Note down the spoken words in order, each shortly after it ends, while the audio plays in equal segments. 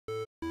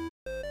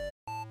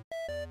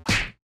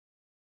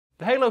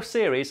The Halo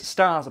series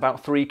stars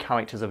about 3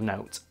 characters of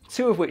note,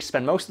 2 of which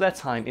spend most of their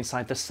time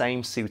inside the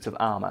same suit of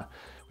armour.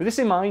 With this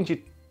in mind,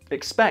 you'd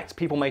expect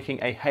people making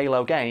a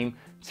Halo game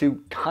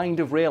to kind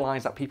of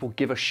realise that people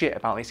give a shit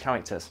about these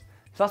characters.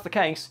 If that's the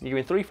case, you're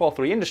giving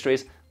 343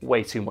 Industries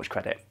way too much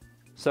credit.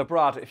 So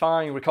Brad, if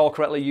I recall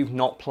correctly, you've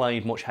not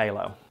played much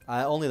Halo.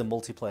 Only the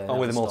multiplayer.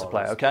 Only the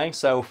multiplayer, okay.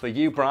 So for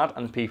you, Brad,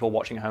 and people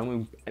watching at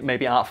home who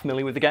maybe aren't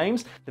familiar with the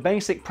games, the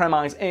basic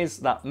premise is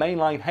that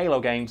mainline Halo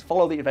games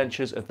follow the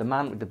adventures of the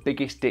man with the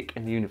biggest dick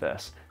in the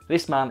universe.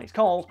 This man is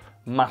called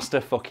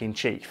Master fucking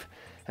Chief.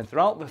 And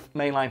throughout the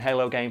mainline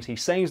Halo games, he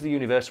saves the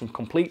universe from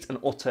complete and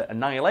utter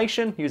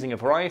annihilation using a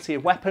variety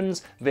of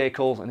weapons,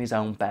 vehicles, and his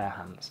own bare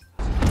hands.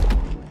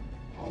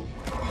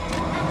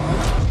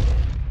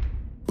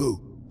 Boo.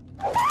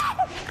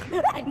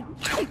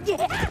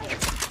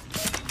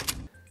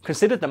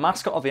 Considered the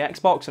mascot of the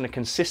Xbox and a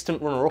consistent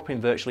runner-up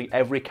in virtually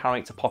every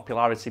character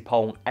popularity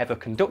poll ever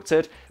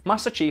conducted,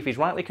 Master Chief is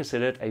rightly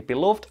considered a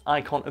beloved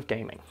icon of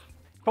gaming.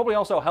 It probably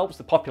also helps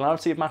the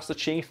popularity of Master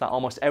Chief that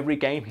almost every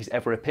game he's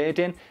ever appeared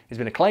in has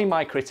been acclaimed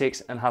by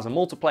critics and has a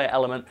multiplayer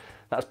element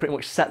that has pretty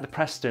much set the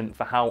precedent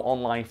for how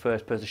online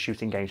first-person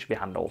shooting games should be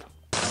handled.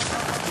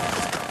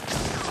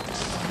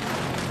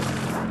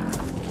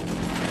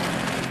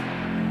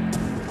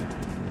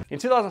 In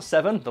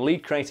 2007, the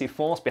lead creative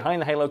force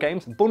behind the Halo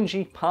games,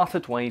 Bungie,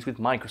 parted ways with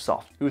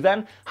Microsoft, who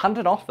then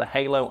handed off the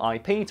Halo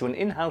IP to an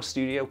in-house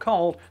studio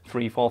called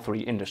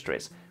 343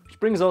 Industries, which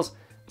brings us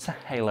to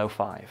Halo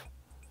 5.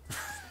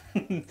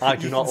 I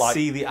do not like.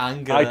 See the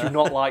anger. I do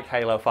not like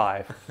Halo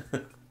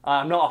 5.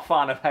 I'm not a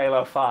fan of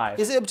Halo 5.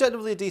 Is it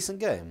objectively a decent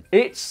game?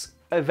 It's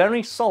a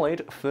very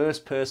solid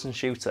first-person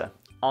shooter.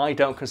 I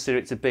don't consider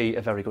it to be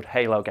a very good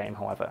Halo game,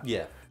 however.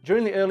 Yeah.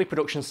 During the early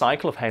production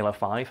cycle of Halo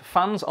 5,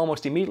 fans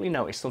almost immediately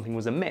noticed something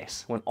was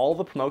amiss when all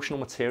the promotional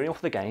material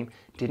for the game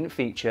didn't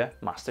feature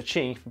Master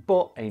Chief,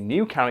 but a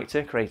new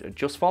character created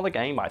just for the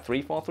game by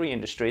 343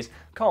 Industries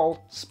called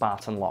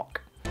Spartan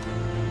Locke.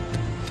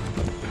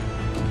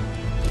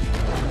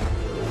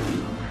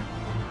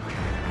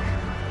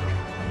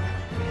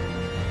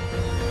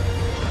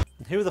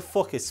 Who the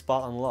fuck is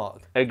Spartan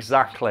Locke?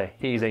 Exactly.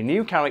 He's a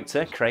new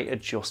character created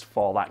just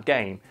for that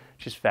game,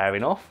 which is fair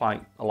enough.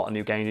 Like, a lot of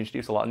new games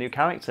introduce a lot of new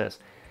characters.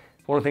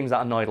 One of the things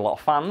that annoyed a lot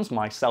of fans,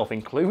 myself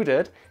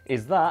included,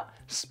 is that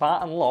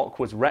Spartan Locke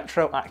was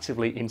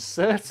retroactively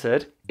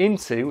inserted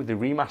into the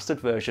remastered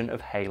version of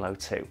Halo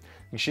 2.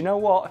 Because you know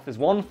what? If there's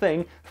one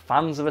thing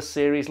fans of a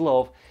series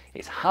love,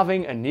 it's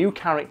having a new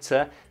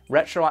character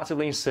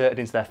retroactively inserted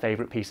into their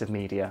favourite piece of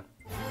media.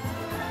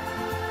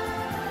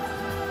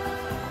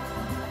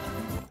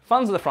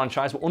 Fans of the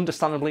franchise were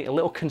understandably a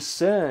little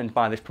concerned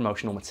by this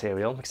promotional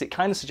material because it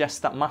kind of suggests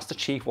that Master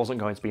Chief wasn't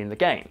going to be in the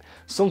game,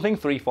 something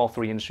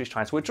 343 Industries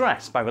tried to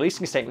address by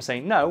releasing a statement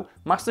saying no,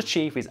 Master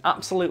Chief is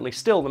absolutely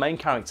still the main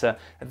character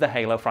of the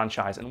Halo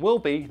franchise and will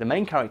be the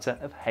main character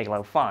of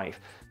Halo 5.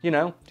 You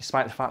know,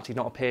 despite the fact he'd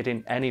not appeared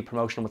in any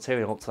promotional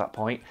material up to that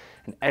point,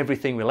 and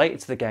everything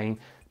related to the game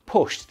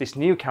pushed this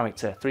new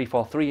character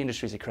 343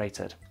 Industries had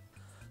created.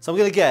 So I'm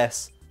going to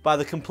guess, by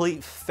the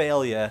complete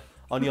failure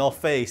on your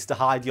face to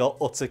hide your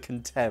utter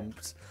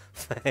contempt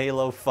for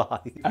Halo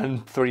 5.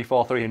 And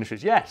 343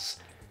 Industries, yes,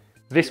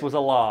 this was a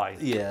lie.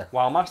 Yeah.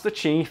 While Master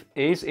Chief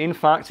is in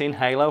fact in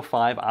Halo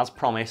 5 as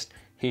promised,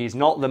 he's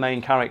not the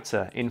main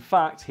character. In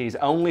fact, he's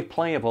only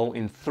playable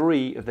in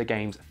 3 of the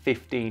game's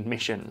 15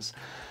 missions.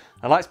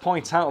 I'd like to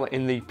point out that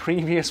in the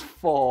previous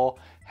 4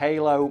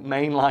 Halo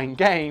mainline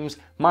games,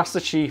 Master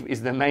Chief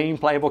is the main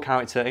playable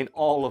character in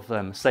all of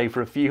them, save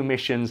for a few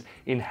missions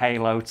in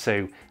Halo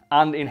 2.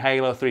 And in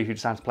Halo 3 if you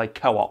decide to play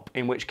co-op,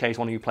 in which case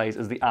one of you plays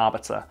as the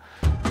Arbiter.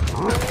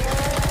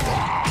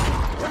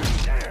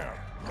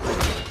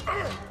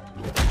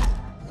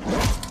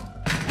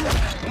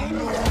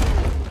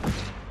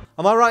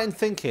 Am I right in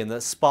thinking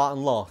that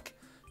Spartan Locke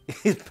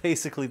is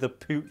basically the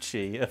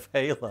Poochie of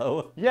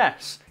Halo?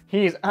 Yes,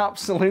 he is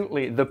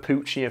absolutely the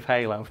Poochie of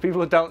Halo. For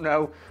people who don't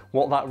know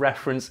what that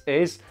reference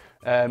is,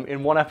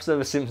 in one episode of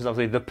The Simpsons,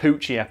 obviously the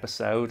Poochie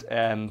episode,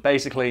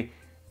 basically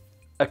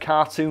a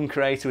cartoon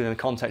creator within the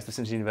context of the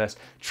Simpsons universe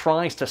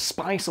tries to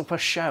spice up a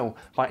show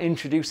by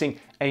introducing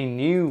a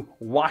new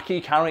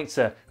wacky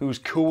character who's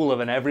cooler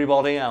than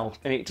everybody else,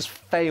 and it just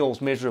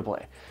fails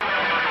miserably.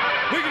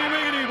 Wiggity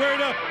wiggity,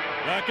 word up!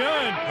 Lock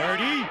on,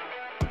 party!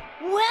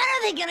 When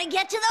are they gonna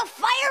get to the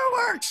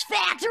fireworks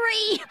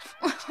factory?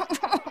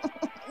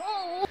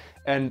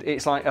 And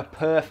it's like a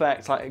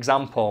perfect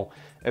example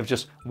of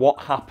just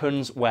what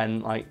happens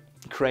when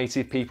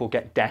creative people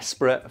get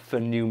desperate for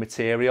new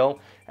material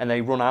and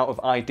they run out of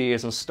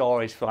ideas and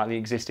stories for the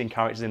existing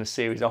characters in a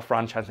series or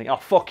franchise and think, oh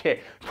fuck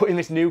it, put in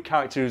this new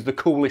character who's the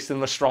coolest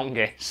and the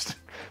strongest.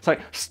 It's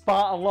like,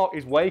 Spartan Locke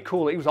is way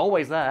cooler. He was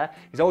always there.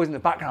 He's always in the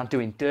background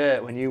doing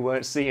dirt when you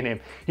weren't seeing him.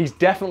 He's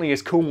definitely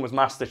as cool as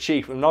Master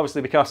Chief, and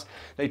obviously because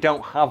they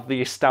don't have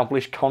the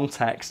established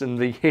context and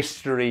the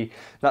history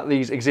that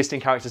these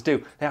existing characters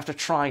do, they have to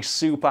try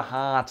super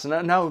hard.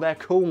 So no, they're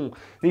cool.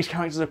 These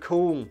characters are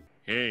cool.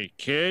 Hey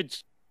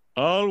kids,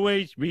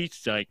 always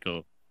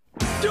recycle.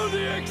 To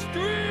the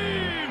extreme!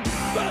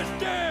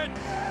 Busted!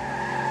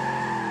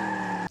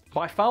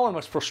 By far one of the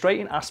most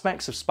frustrating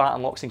aspects of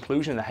Spartan Locke's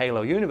inclusion in the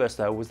Halo universe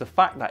though was the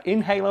fact that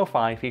in Halo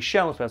 5 he's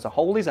shown to be able to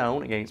hold his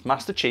own against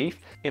Master Chief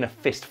in a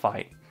fist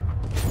fight.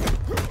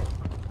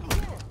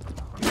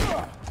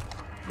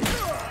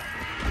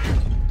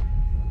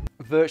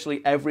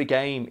 Virtually every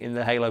game in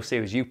the Halo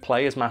series you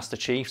play as Master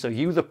Chief, so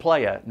you the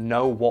player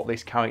know what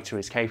this character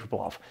is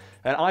capable of.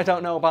 And I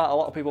don't know about a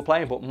lot of people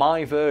playing, but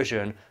my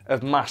version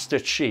of Master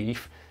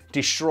Chief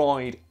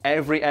destroyed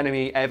every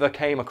enemy he ever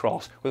came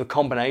across with a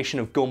combination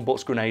of gun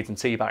butts, grenades and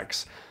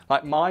teabags.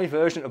 Like, my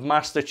version of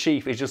Master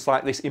Chief is just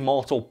like this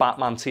immortal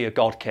Batman tier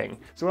God King.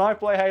 So when I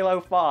play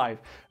Halo 5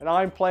 and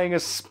I'm playing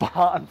as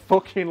Spartan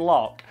fucking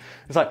Locke,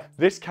 it's like,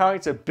 this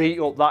character beat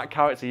up that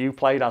character you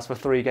played as for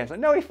 3 games. Like,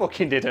 no, he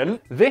fucking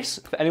didn't. This,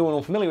 for anyone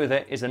unfamiliar with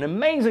it, is an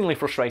amazingly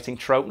frustrating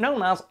trope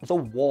known as the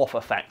Worf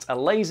effect, a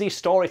lazy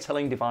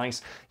storytelling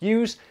device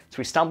used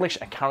to establish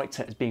a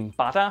character as being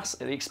badass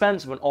at the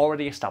expense of an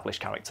already established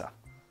character.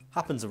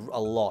 Happens a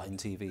lot in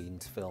TV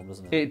and film,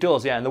 doesn't it? It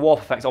does, yeah, and the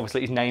Worf effect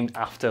obviously is named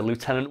after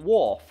Lieutenant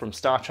Worf from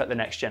Star Trek The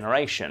Next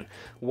Generation,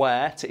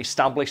 where to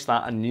establish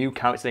that a new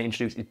character they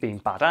introduced is being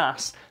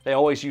badass, they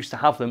always used to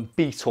have them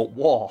beat up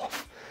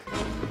Worf.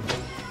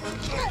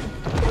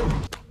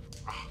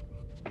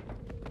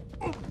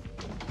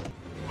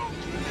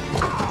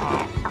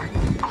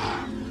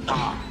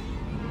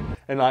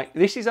 And like,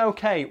 this is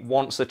okay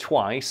once or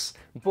twice,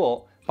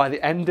 but by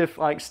the end of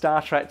like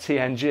Star Trek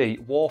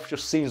TNG, Worf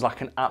just seems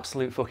like an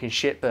absolute fucking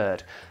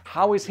shitbird.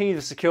 How is he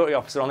the security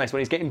officer on this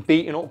when he's getting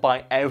beaten up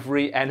by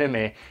every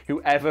enemy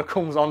who ever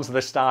comes onto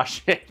the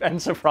Starship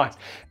Enterprise?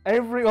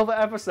 Every other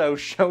episode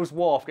shows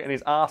Worf getting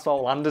his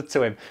arsehole handed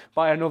to him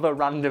by another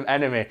random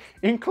enemy,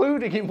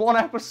 including in one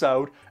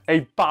episode, a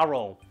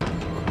barrel.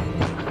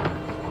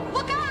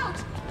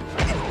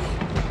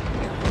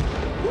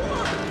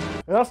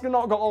 That's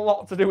not got a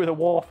lot to do with the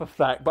Worf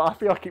effect, but I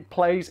feel like it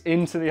plays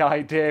into the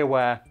idea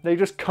where they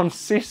just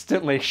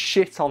consistently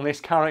shit on this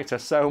character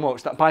so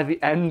much that by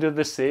the end of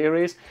the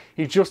series,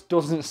 he just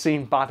doesn't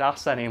seem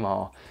badass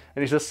anymore.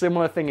 And it's a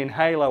similar thing in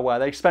Halo where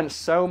they spent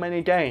so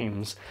many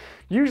games,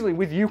 usually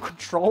with you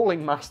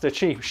controlling Master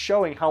Chief,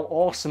 showing how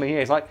awesome he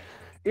is. Like,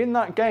 in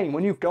that game,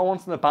 when you go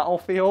onto the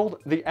battlefield,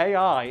 the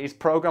AI is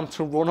programmed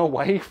to run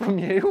away from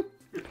you.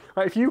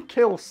 Like, if you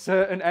kill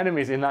certain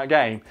enemies in that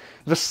game,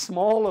 the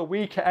smaller,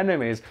 weaker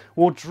enemies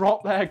will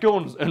drop their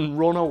guns and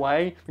run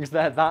away because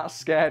they're that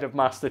scared of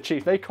Master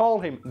Chief. They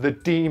call him the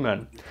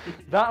Demon.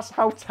 That's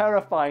how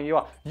terrifying you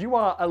are. You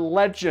are a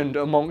legend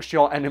amongst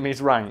your enemies'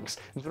 ranks.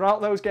 And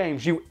throughout those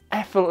games, you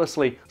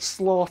effortlessly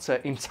slaughter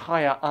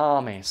entire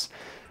armies.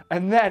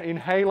 And then in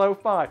Halo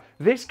 5,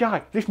 this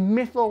guy, this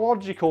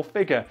mythological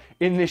figure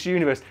in this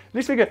universe,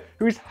 this figure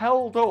who is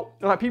held up,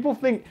 like, people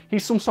think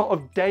he's some sort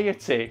of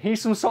deity,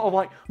 he's some sort of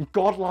like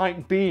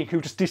godlike being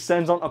who just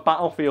descends onto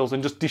battlefields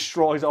and just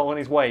destroys all in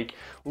his wake,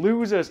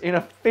 loses in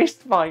a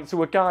fist fight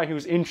to a guy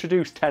who's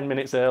introduced 10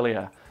 minutes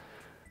earlier.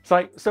 It's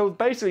like, so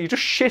basically you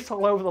just shit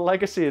all over the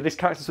legacy of this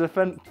character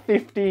for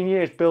 15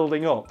 years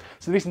building up.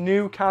 So this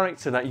new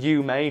character that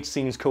you made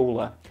seems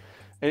cooler.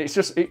 And it's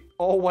just, it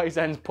always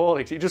ends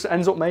poorly. It just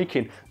ends up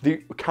making the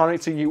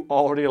character you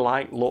already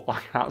like look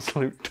like an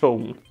absolute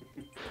tongue.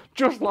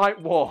 Just like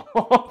Worf.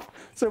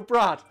 So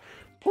Brad,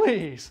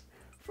 please,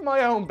 for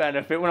my own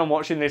benefit when I'm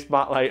watching this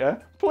back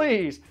later,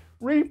 please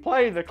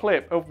replay the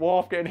clip of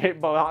Worf getting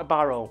hit by that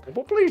barrel.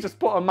 But please just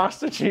put a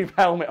Master Chief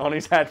helmet on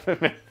his head for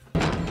me.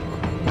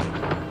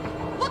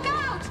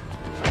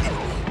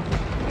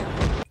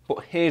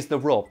 But here's the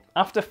rub.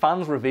 After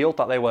fans revealed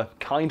that they were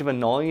kind of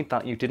annoyed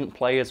that you didn't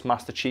play as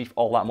Master Chief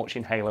all that much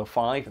in Halo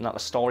 5 and that the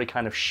story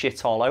kind of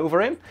shit all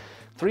over him,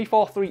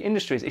 343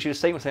 Industries issued a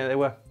statement saying that they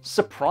were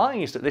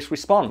surprised at this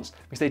response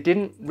because they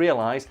didn't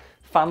realise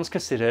fans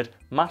considered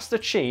Master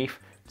Chief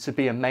to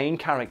be a main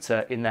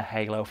character in the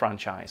Halo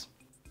franchise.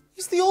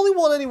 He's the only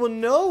one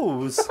anyone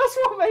knows. That's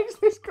what makes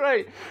this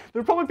great.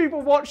 There are probably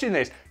people watching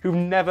this who've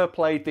never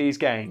played these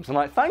games. I'm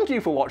like, thank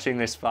you for watching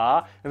this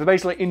far and for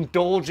basically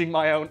indulging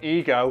my own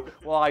ego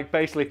while I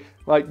basically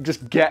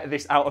just get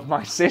this out of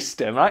my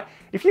system, right?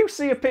 If you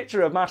see a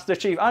picture of Master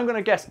Chief, I'm going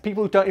to guess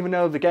people who don't even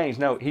know the games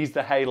know he's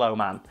the Halo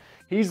man.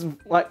 He's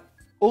like,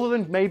 other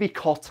than maybe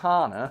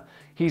Cortana,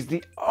 he's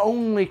the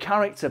only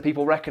character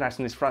people recognise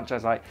in this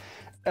franchise, like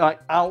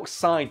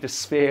outside the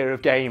sphere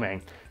of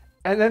gaming.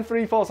 And then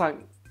 343's like,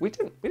 we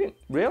didn't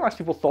realise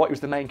people thought he was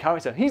the main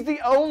character. He's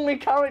the only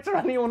character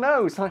anyone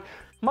knows. Like,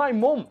 my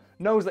mum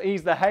knows that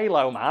he's the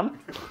Halo man.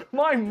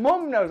 My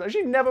mum knows that.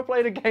 She's never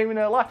played a game in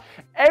her life.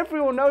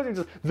 Everyone knows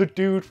he's the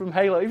dude from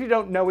Halo, if you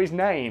don't know his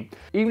name.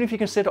 Even if you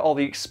consider all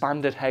the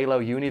expanded Halo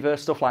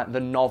universe stuff like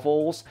the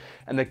novels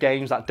and the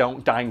games that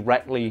don't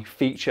directly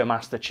feature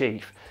Master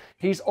Chief,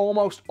 he's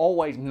almost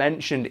always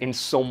mentioned in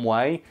some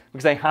way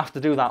because they have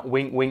to do that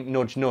wink, wink,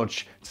 nudge,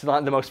 nudge to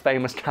like the most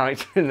famous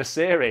character in the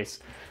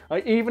series.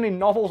 Like, even in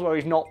novels where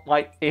he's not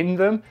like in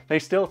them, they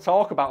still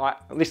talk about like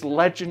this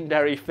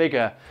legendary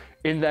figure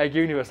in their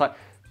universe, like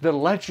the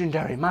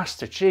legendary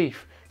Master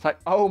Chief. It's like,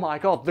 oh my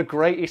god, the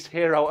greatest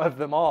hero of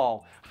them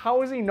all.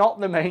 How is he not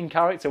the main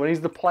character when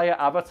he's the player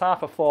avatar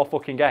for 4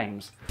 fucking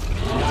games?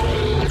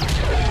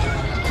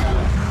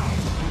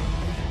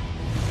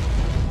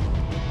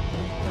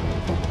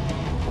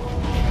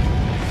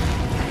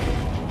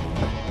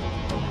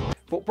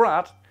 But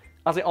Brad,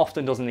 as it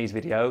often does in these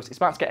videos, it's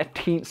about to get a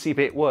teensy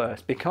bit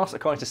worse because,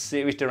 according to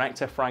series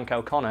director Frank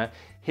O'Connor,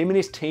 him and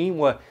his team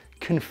were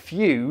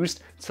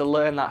confused to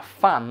learn that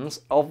fans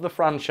of the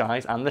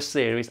franchise and the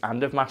series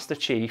and of Master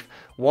Chief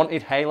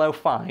wanted Halo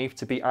 5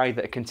 to be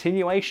either a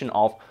continuation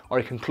of or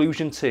a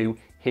conclusion to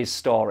his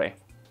story.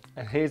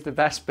 And here's the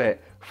best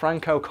bit.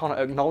 Frank O'Connor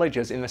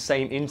acknowledges in the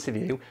same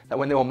interview that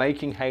when they were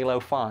making Halo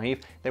 5,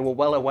 they were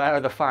well aware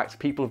of the fact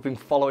people have been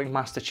following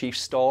Master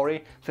Chief's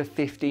story for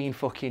 15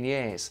 fucking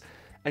years.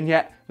 And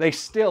yet they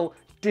still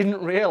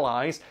didn't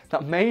realise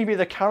that maybe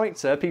the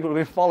character people have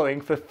been following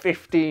for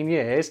 15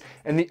 years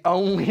and the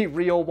only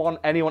real one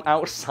anyone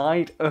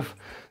outside of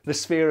the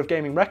sphere of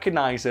gaming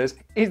recognises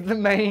is the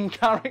main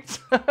character.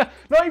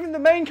 Not even the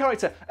main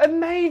character, a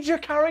major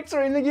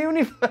character in the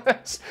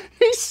universe.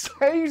 He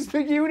saves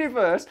the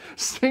universe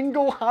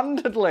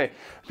single-handedly.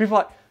 People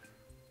are like,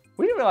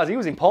 we didn't realise he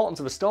was important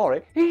to the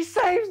story. He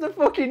saves the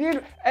fucking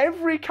universe.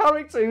 Every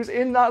character who's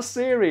in that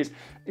series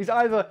is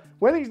either,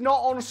 when he's not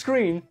on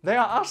screen, they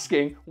are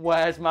asking,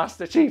 where's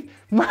Master Chief?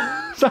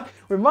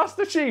 When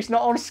Master Chief's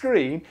not on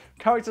screen,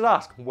 characters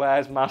ask,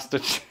 where's Master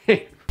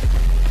Chief?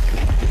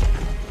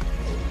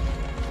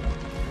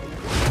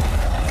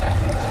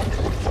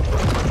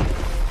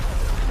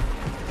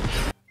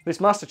 This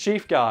Master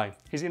Chief guy,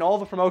 he's in all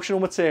the promotional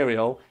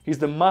material, he's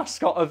the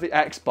mascot of the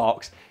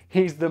Xbox,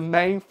 he's the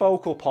main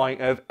focal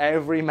point of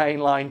every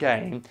mainline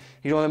game,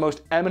 he's one of the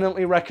most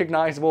eminently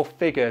recognisable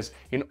figures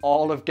in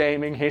all of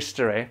gaming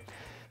history.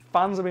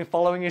 Fans have been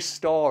following his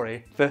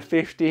story for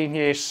 15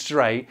 years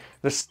straight.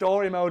 The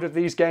story mode of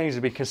these games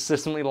has been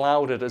consistently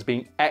lauded as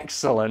being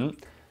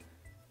excellent.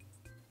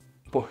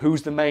 But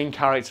who's the main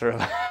character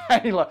of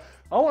Halo?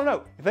 I want to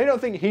know, if they don't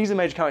think he's a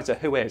major character,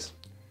 who is?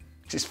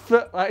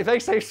 If they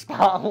say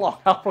Spartan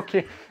Lock, I'm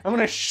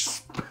going to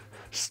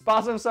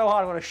spasm so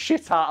hard, I'm going to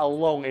shit out a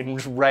lung in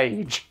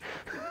rage.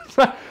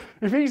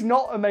 If he's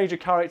not a major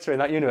character in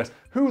that universe,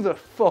 who the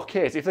fuck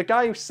is? If the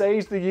guy who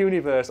saves the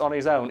universe on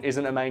his own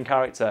isn't a main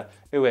character,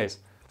 who is?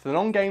 For the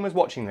non-gamers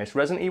watching this,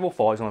 Resident Evil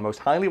 4 is one of the most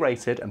highly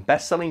rated and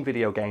best-selling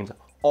video games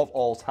of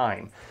all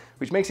time,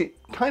 which makes it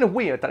kind of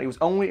weird that it was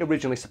only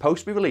originally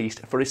supposed to be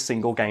released for a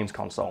single games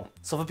console.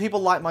 So for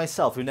people like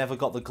myself who never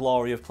got the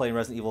glory of playing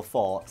Resident Evil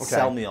 4,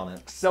 sell me on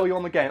it. Sell you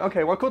on the game.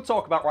 Okay, well I could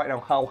talk about right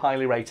now how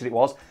highly rated it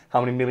was, how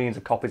many millions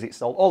of copies it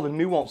sold, all the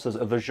nuances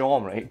of the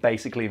genre it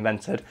basically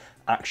invented,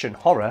 action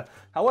horror.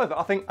 However,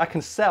 I think I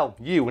can sell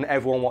you and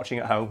everyone watching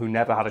at home who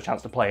never had a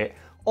chance to play it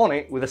on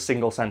it with a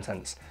single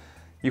sentence.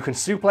 You can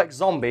suplex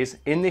zombies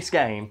in this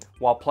game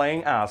while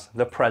playing as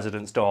the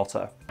President's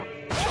daughter.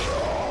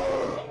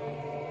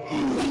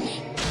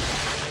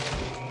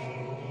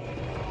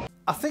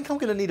 I think I'm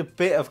going to need a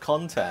bit of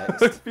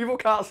context. People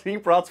can't see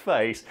Brad's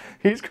face.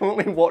 He's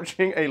currently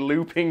watching a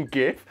looping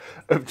GIF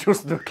of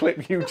just the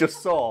clip you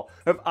just saw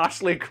of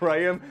Ashley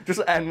Graham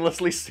just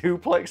endlessly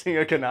suplexing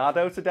a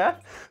Ganado to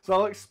death. So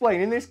I'll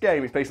explain. In this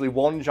game, it's basically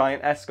one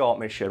giant escort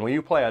mission where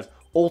you play as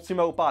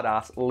Ultimo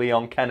Badass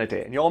Leon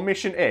Kennedy, and your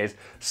mission is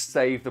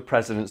save the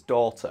President's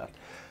daughter.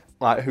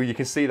 Like, who you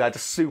can see there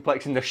just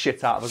suplexing the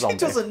shit out of a zombie. She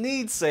doesn't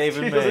need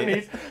saving, She doesn't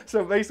need...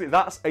 So basically,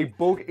 that's a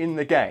bug in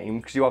the game,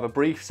 because you have a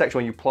brief section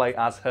where you play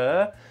as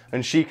her,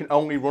 and she can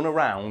only run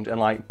around and,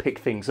 like, pick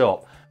things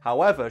up.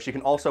 However, she can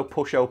also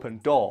push open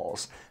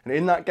doors. And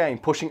in that game,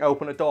 pushing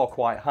open a door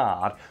quite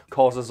hard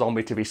causes a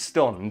zombie to be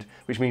stunned,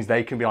 which means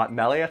they can be, like,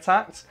 melee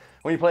attacked.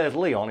 When you play as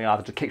Leon, he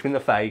either just kicks them in the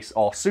face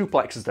or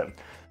suplexes them.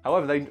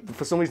 However,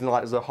 for some reason,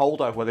 like, there's a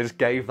holdover where they just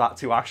gave that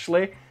to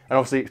Ashley. And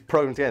obviously it's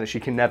programmed in that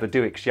she can never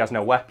do it because she has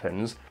no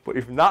weapons. But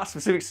in that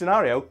specific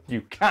scenario,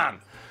 you can.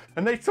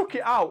 And they took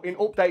it out in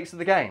updates of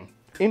the game.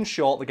 In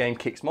short, the game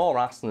kicks more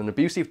ass than an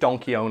abusive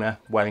donkey owner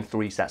wearing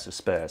 3 sets of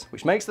spurs,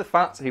 which makes the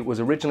fact that it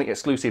was originally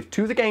exclusive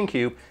to the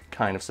GameCube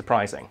kind of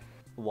surprising.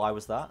 Why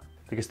was that?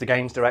 Because the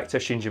game's director,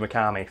 Shinji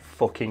Mikami,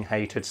 fucking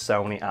hated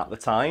Sony at the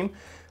time.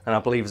 And I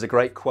believe there's a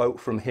great quote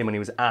from him when he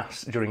was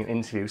asked during an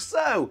interview,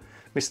 "So,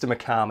 Mr.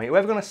 Mikami, are we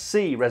ever going to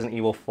see Resident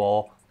Evil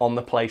 4 on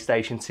the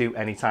PlayStation 2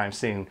 anytime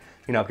soon?"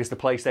 You know, because the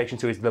PlayStation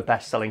 2 is the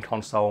best-selling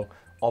console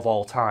of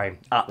all time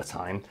at the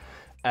time.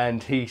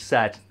 And he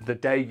said, "The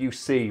day you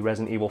see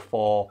Resident Evil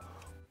 4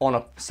 on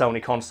a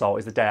Sony console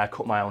is the day I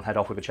cut my own head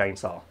off with a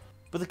chainsaw."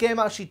 But the game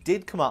actually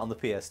did come out on the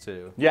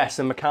PS2. Yes,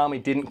 and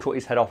Mikami didn't cut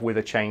his head off with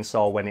a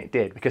chainsaw when it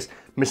did, because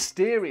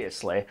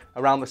mysteriously,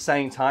 around the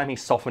same time he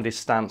softened his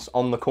stance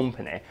on the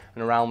company,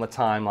 and around the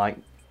time, like,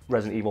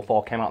 Resident Evil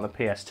 4 came out on the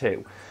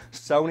PS2,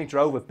 Sony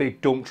drove a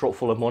big dump truck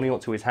full of money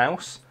up to his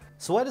house.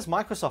 So where does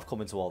Microsoft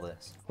come into all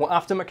this? Well,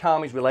 after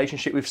Mikami's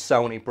relationship with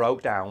Sony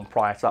broke down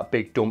prior to that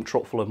big dump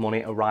truck full of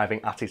money arriving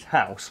at his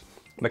house,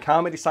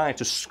 Mikami decided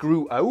to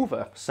screw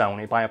over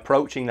Sony by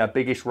approaching their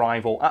biggest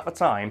rival at the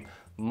time,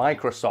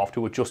 Microsoft,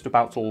 who were just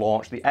about to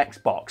launch the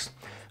Xbox,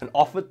 and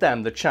offered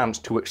them the chance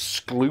to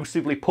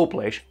exclusively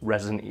publish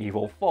Resident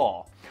Evil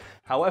 4.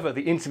 However,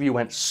 the interview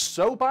went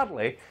so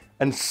badly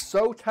and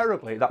so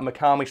terribly that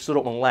Mikami stood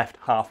up and left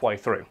halfway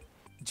through.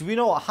 Do we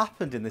know what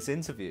happened in this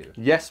interview?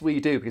 Yes,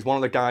 we do, because one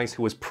of the guys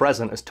who was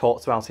present has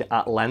talked about it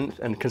at length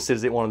and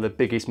considers it one of the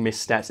biggest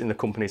missteps in the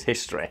company's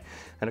history.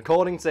 And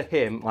according to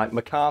him, like,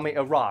 Mikami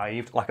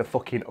arrived like a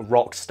fucking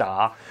rock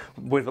star,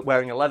 with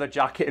wearing a leather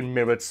jacket and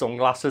mirrored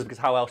sunglasses, because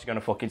how else are you going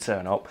to fucking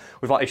turn up?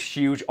 With like a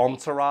huge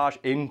entourage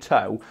in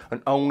tow,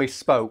 and only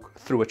spoke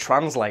through a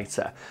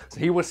translator. So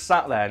he was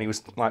sat there and he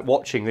was like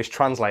watching this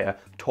translator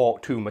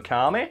talk to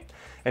Mikami.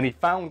 And he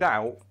found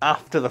out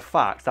after the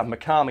fact that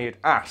Mikami had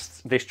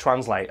asked this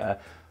translator,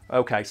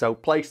 okay, so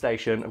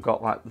PlayStation have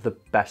got like the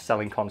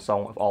best-selling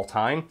console of all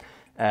time,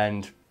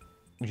 and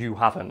you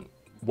haven't.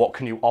 What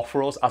can you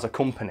offer us as a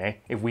company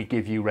if we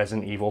give you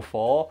Resident Evil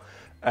 4?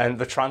 And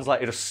the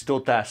translator just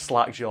stood there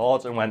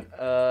slack-jawed and went,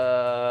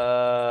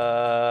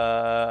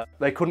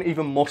 They couldn't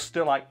even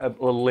muster like a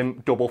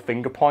limp double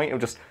finger point. It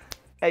was just,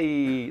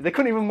 hey, they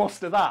couldn't even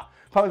muster that.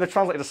 Apparently the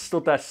translator just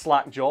stood there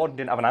slack-jawed and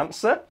didn't have an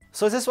answer.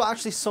 So is this what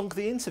actually sunk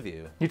the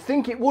interview? You'd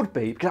think it would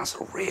be, because that's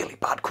a really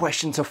bad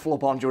question to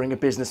flub on during a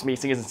business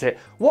meeting, isn't it?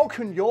 What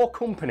can your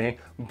company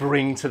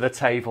bring to the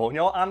table? And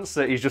your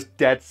answer is just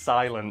dead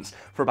silence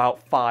for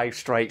about 5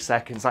 straight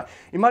seconds. Like,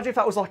 imagine if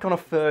that was like on a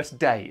first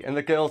date and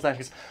the girl's there and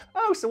goes,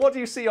 oh, so what do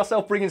you see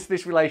yourself bringing to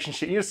this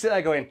relationship? You just sit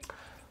there going...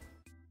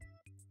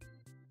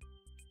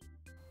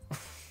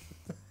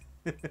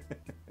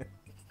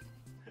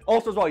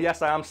 Also as well,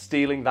 yes, I am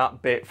stealing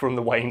that bit from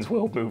the Wayne's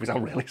World movies,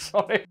 I'm really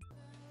sorry.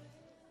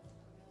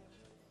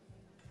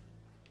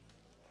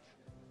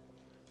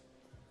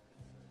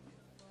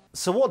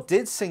 So what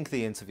did sink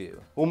the interview?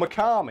 Well,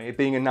 Mikami,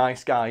 being a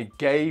nice guy,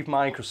 gave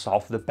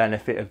Microsoft the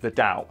benefit of the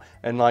doubt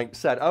and like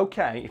said,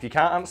 okay, if you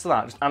can't answer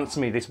that, just answer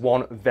me this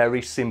one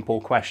very simple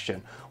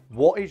question.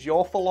 What is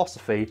your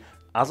philosophy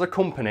as a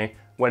company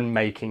when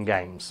making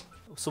games?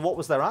 So what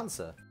was their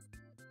answer?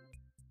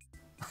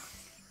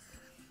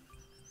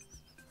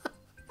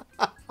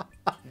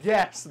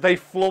 Yes, they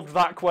flubbed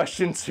that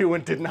question too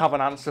and didn't have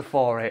an answer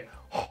for it.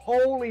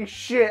 Holy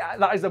shit,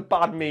 that is a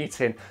bad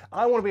meeting.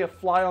 I want to be a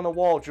fly on the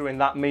wall during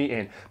that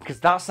meeting because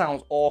that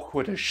sounds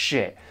awkward as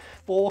shit.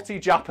 40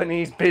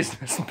 Japanese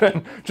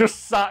businessmen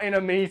just sat in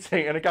a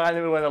meeting and a guy in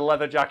the middle wearing a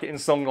leather jacket and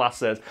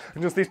sunglasses,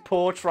 and just this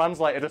poor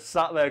translator just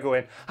sat there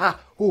going,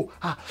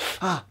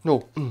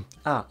 no,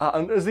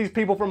 and there's these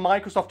people from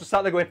Microsoft just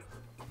sat there going,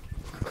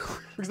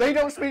 because they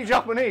don't speak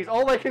Japanese.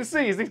 All they can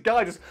see is this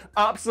guy just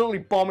absolutely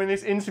bombing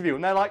this interview.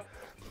 And they're like,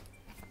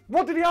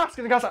 what did he ask?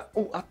 And the guy's like,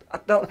 oh, I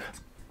don't...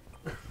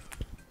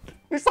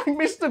 It's like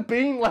Mr.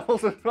 Bean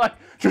levels of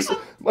just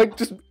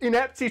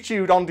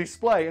ineptitude on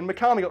display. And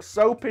Mikami got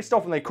so pissed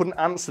off and they couldn't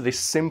answer this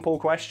simple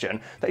question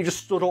that he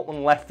just stood up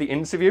and left the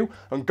interview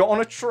and got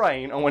on a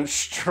train and went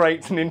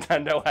straight to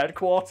Nintendo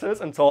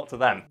headquarters and talked to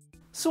them.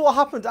 So what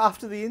happened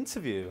after the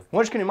interview?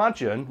 Well, as you can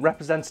imagine,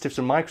 representatives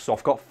from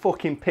Microsoft got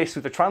fucking pissed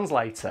with the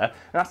translator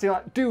and asked him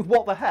like, dude,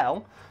 what the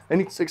hell?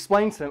 And he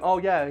explained to them, oh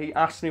yeah, he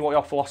asked me what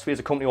your philosophy as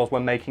a company was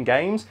when making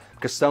games,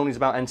 because Sony's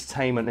about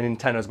entertainment and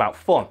Nintendo's about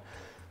fun.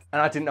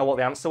 And I didn't know what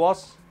the answer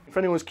was. If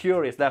anyone was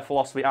curious, their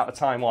philosophy at the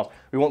time was,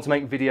 we want to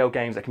make video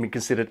games that can be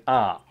considered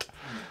art.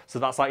 So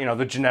that's like, you know,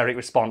 the generic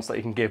response that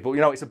you can give. But,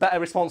 you know, it's a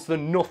better response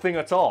than nothing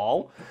at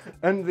all.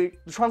 And the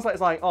translator's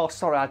like, oh,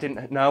 sorry, I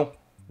didn't know.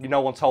 No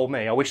one told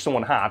me. I wish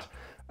someone had.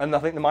 And I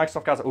think the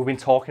Microsoft guys, we've been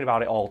talking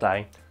about it all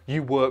day.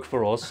 You work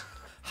for us.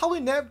 How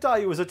inept are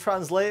you as a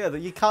translator that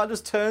you can't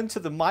just turn to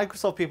the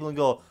Microsoft people and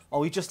go,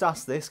 oh, we just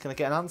asked this, can I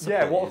get an answer?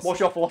 Yeah, what's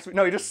your philosophy?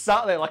 No, he just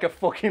sat there like a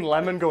fucking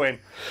lemon going,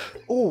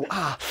 oh,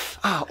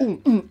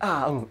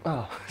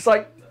 It's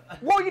like,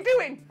 what are you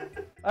doing?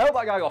 I hope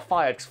that guy got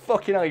fired, because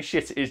fucking hell, he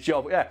shit at his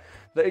job. But yeah,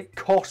 it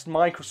cost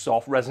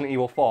Microsoft Resident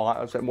Evil 4.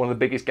 That was one of the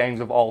biggest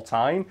games of all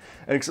time.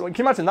 And can you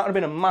imagine, that would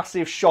have been a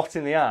massive shot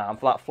in the arm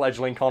for that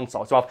fledgling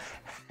console, to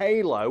have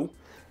Halo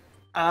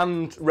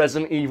and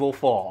Resident Evil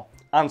 4.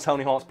 And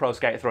Tony Hawk's Pro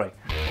Skater 3.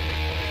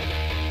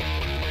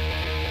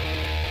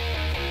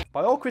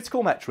 By all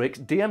critical metrics,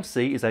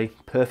 DMC is a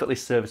perfectly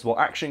serviceable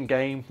action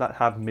game that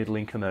had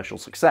middling commercial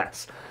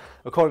success.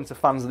 According to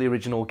fans of the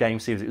original game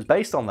series it was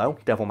based on though,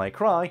 Devil May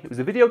Cry, it was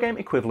a video game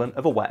equivalent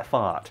of a wet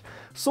fart.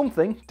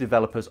 Something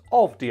developers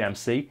of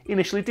DMC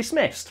initially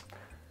dismissed.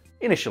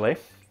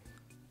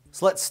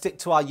 So let's stick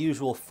to our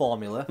usual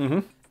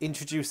formula.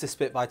 Introduce this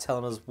bit by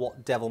telling us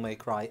what Devil May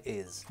Cry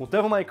is. Well,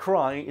 Devil May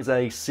Cry is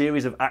a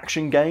series of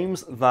action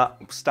games that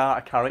start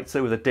a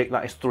character with a dick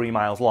that is 3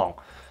 miles long.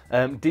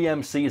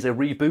 DMC is a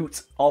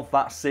reboot of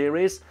that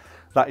series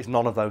that is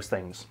none of those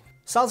things.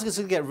 Sounds like it's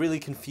going to get really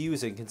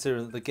confusing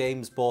considering that the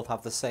games both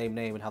have the same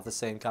name and have the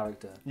same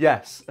character.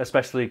 Yes,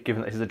 especially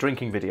given that this is a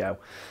drinking video.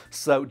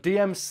 So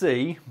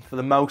DMC, for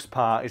the most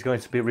part, is going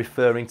to be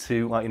referring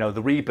to, like, you know,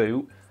 the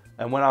reboot.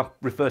 And when I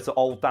refer to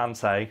old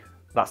Dante,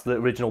 that's the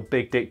original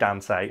Big Dick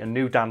Dante, and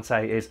new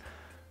Dante is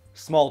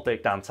Small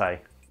Dick Dante,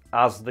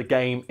 as the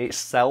game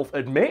itself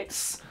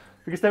admits.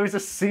 Because there is a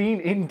scene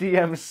in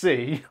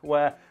DMC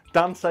where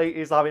Dante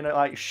is having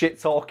like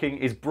shit-talking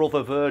his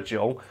brother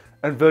Virgil,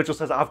 and Virgil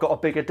says, "I've got a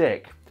bigger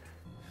dick."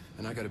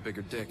 And I got a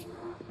bigger dick.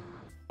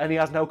 And he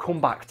has no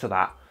comeback to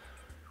that.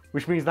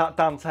 Which means that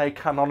Dante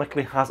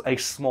canonically has a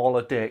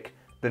smaller dick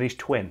than his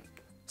twin.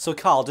 So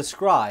Karl,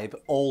 describe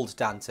old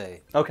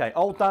Dante. Okay,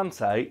 old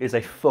Dante is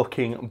a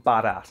fucking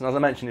badass. And as I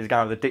mentioned, he's a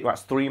guy with a dick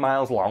that's 3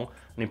 miles long,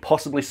 an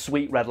impossibly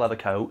sweet red leather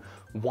coat,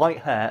 white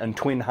hair, and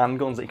twin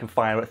handguns that he can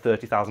fire at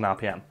 30,000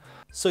 RPM.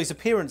 So his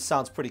appearance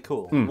sounds pretty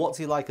cool. What's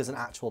he like as an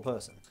actual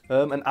person?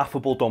 An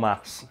affable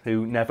dumbass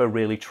who never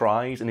really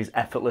tries and is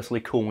effortlessly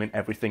cool in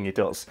everything he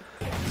does.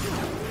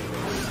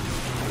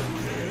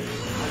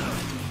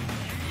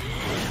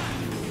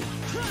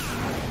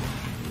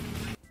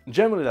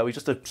 Generally though, he's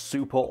just a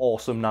super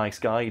awesome nice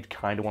guy you'd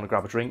kind of want to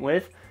grab a drink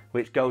with,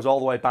 which goes all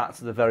the way back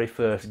to the very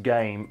first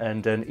game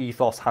and an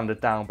ethos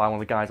handed down by one of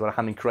the guys who had a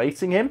hand in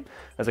creating him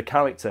as a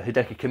character,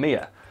 Hideki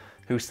Kamiya,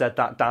 who said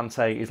that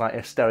Dante is like a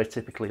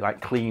stereotypically like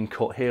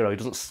clean-cut hero. He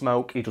doesn't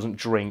smoke, he doesn't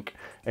drink,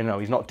 you know,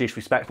 he's not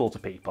disrespectful to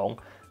people.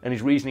 And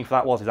his reasoning for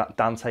that is that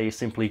Dante is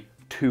simply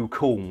too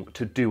cool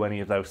to do any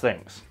of those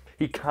things.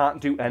 He can't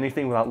do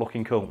anything without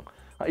looking cool.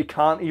 Like, he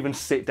can't even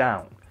sit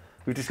down.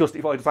 We've discussed it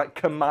before, it's like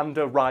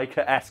Commander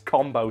Riker-esque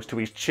combos to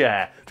his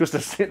chair, just to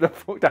sit the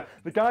fuck down.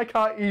 The guy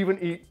can't even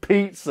eat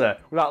pizza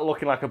without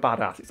looking like a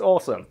badass. It's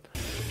awesome.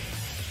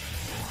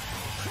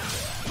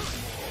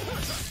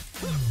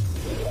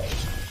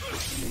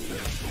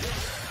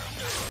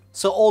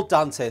 So old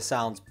Dante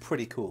sounds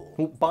pretty cool.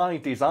 Well, by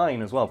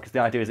design as well, because the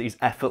idea is that he's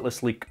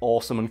effortlessly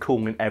awesome and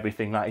cool in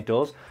everything that he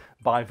does,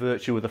 by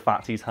virtue of the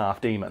fact he's half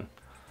demon.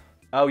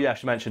 Oh yeah, I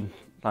should mention,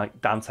 like,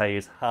 Dante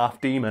is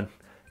half demon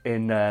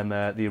in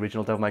the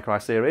original Devil May Cry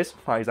series.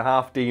 He's a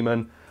half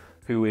demon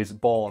who is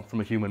born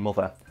from a human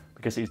mother,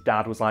 because his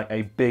dad was like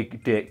a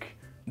big dick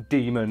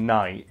demon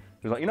knight.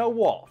 He was like, you know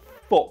what?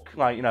 Fuck,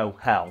 like, you know,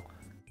 hell.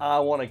 I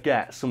want to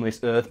get some of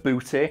this earth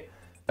booty,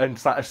 and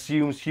just, like,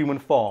 assumes human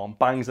form,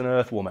 bangs an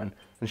earth woman,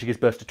 and she gives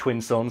birth to twin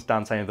sons,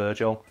 Dante and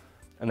Virgil,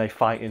 and they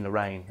fight in the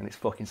rain, and it's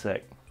fucking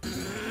sick.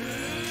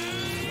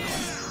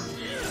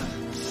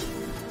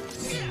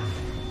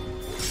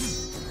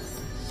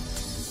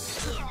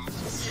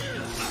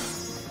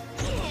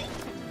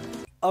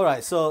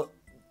 Alright, so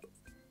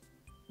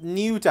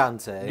new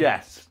Dante.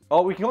 Yes.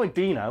 Or we can call it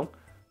Dino.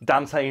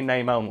 Dante in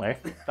name only.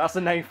 That's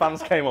the name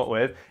fans came up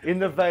with. In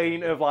the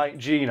vein of like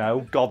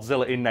Gino,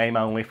 Godzilla in name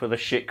only for the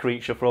shit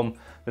creature from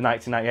the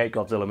 1998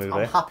 Godzilla movie.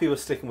 I'm happy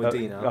with sticking with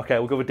Dino. Okay,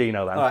 we'll go with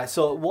Dino then. Alright,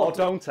 so what... Or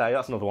Dante,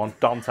 that's another one.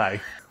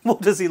 Dante.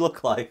 What does he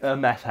look like? A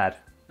meth head.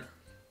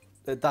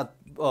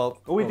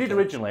 Well, we did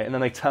originally, and then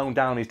they toned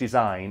down his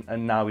design,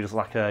 and now he's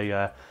like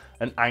a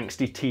an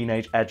angsty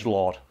teenage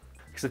edgelord.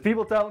 Because if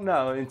people don't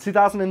know, in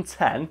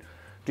 2010,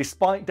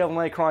 despite Devil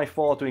May Cry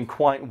 4 doing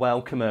quite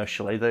well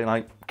commercially, they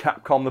like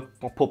Capcom,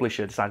 the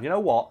publisher, decided, you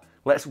know what,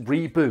 let's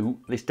reboot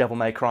this Devil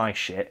May Cry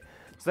shit.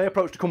 So they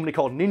approached a company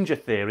called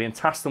Ninja Theory and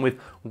tasked them with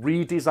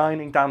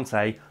redesigning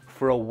Dante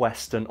for a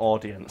Western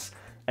audience.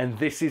 And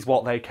this is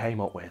what they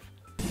came up with.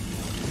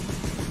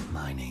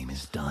 My name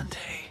is Dante.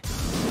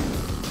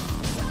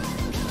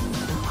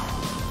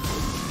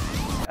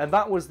 And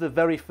that was the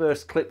very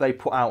first clip they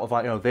put out of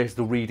like, you know, there's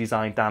the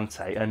redesigned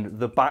Dante, and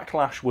the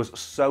backlash was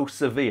so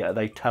severe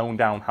they toned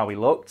down how he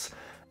looked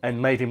and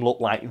made him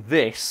look like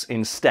this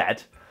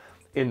instead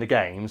in the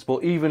games.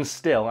 But even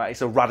still, like,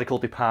 it's a radical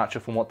departure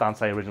from what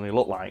Dante originally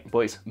looked like, but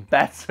it's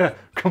better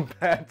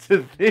compared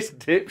to this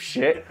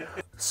dipshit.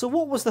 So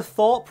what was the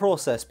thought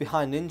process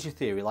behind Ninja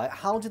Theory? Like,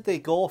 how did they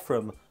go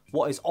from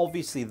what is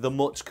obviously the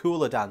much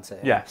cooler Dante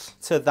Yes.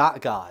 to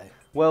that guy?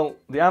 Well,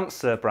 the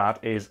answer, Brad,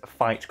 is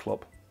Fight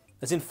Club.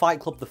 As in Fight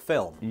Club the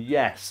film?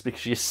 Yes,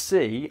 because you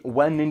see,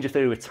 when Ninja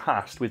Theory were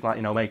tasked with, like,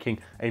 you know, making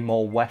a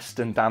more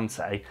Western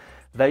Dante,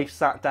 they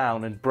sat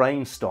down and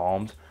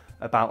brainstormed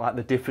about like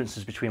the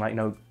differences between, like,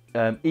 you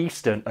know,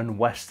 Eastern and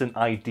Western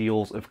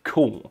ideals of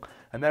cool.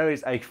 And there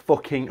is a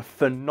fucking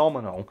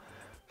phenomenal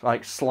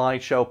like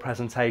slideshow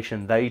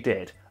presentation they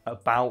did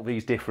about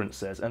these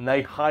differences, and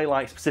they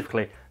highlight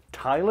specifically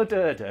Tyler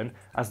Durden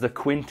as the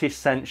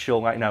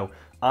quintessential, like, you know,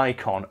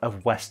 icon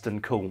of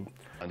Western cool.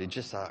 And he's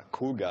just a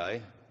cool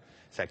guy.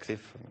 Sexy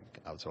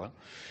as well.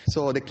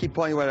 So the key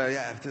point was,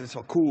 yeah,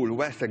 so cool,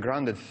 Western,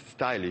 grounded,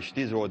 stylish.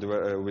 This is what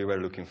we were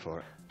looking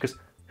for. Because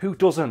who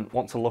doesn't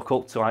want to look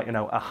up to, like, you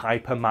know, a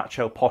hyper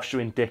macho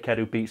posturing dickhead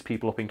who beats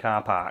people up in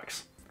car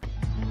parks?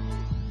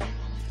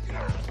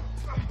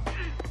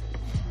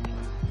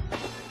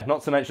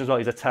 Not to mention as well,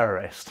 he's a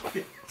terrorist.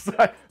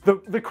 Like,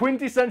 the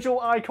quintessential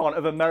icon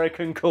of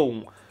American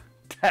cool.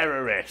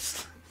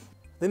 Terrorist.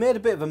 They made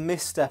a bit of a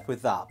misstep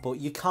with that, but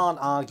you can't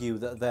argue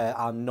that there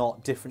are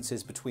not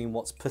differences between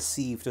what's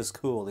perceived as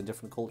cool in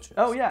different cultures.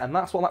 Oh yeah, and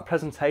that's what that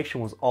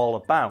presentation was all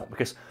about,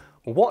 because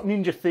what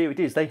Ninja Theory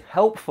did is they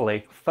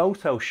helpfully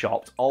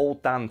photoshopped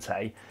old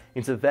Dante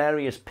into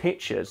various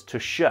pictures to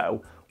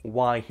show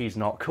why he's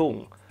not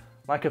cool.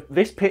 Like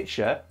this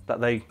picture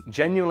that they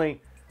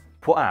genuinely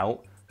put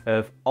out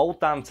of old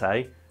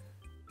Dante,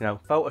 you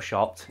know,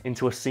 photoshopped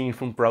into a scene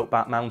from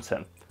Brokeback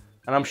Mountain.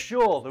 And I'm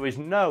sure there is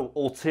no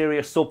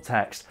ulterior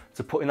subtext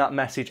to putting that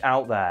message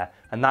out there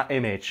and that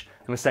image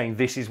and we're saying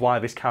this is why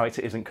this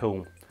character isn't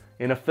cool.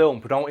 In a film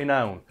predominantly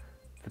known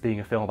for being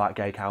a film about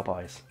gay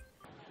cowboys.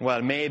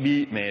 Well,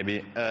 maybe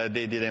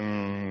they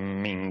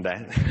didn't mean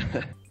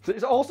that. So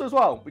it's also as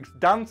well, because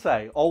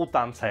Dante, old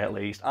Dante at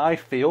least, I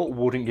feel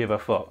wouldn't give a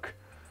fuck.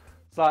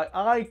 So like,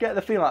 I get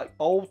the feeling like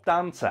old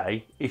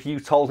Dante, if you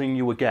told him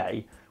you were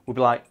gay, would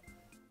be like,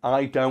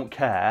 I don't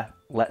care,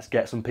 let's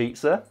get some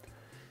pizza.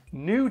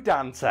 New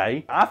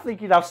Dante, I think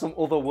he'd have some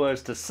other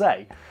words to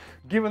say,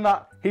 given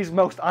that his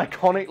most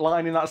iconic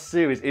line in that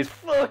series is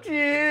 "fuck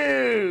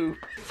you!"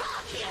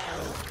 Fuck you!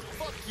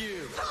 Fuck you!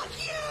 Fuck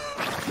you!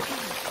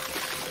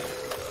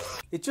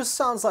 It just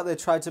sounds like they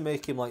tried to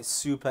make him like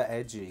super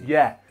edgy.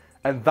 Yeah,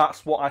 and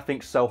that's what I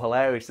think's so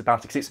hilarious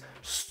about it, because it's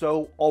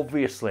so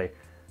obviously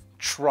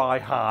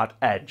try-hard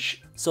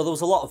edge. So there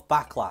was a lot of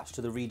backlash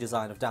to the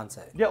redesign of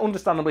Dante. Yeah,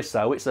 understandably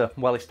so. It's a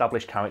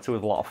well-established character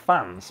with a lot of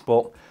fans,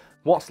 but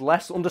what's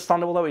less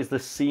understandable though is the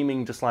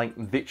seeming just like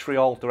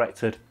vitriol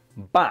directed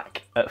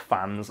back at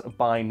fans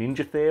by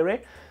Ninja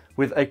Theory,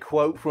 with a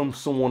quote from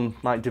someone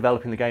like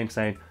developing the game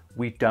saying,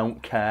 "We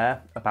don't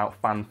care about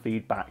fan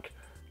feedback."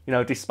 You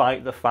know,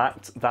 despite the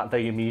fact that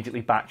they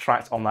immediately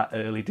backtracked on that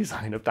early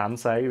design of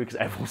Dante because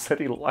everyone said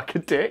he looked like a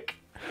dick.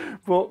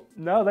 But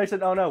no, they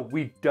said, "Oh no,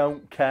 we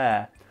don't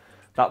care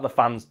that the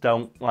fans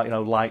don't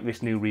like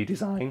this new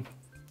redesign,"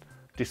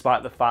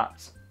 despite the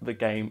fact the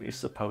game is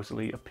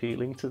supposedly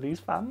appealing to these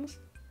fans.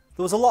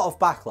 There was a lot of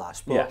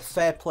backlash, but Yes.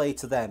 fair play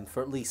to them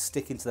for at least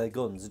sticking to their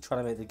guns and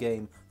trying to make the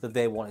game that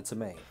they wanted to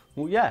make.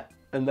 Well, yeah,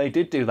 and they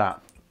did do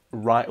that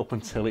right up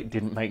until it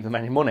didn't make them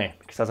any money.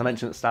 Because as I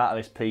mentioned at the start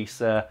of this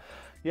piece,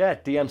 yeah,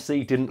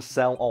 DMC didn't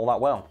sell all that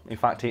well. In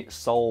fact, it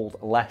sold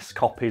less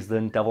copies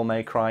than Devil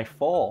May Cry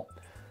 4.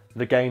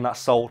 The game that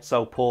sold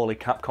so poorly,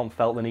 Capcom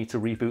felt the need to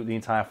reboot the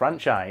entire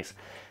franchise.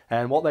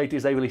 And what they did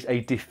is they released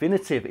a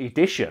definitive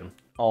edition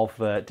of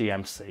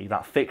DMC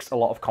that fixed a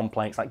lot of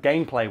complaints, like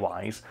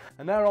gameplay-wise.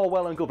 And they're all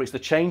well and good, but it's the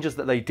changes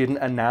that they didn't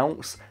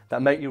announce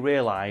that make you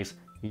realise,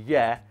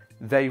 yeah,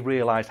 they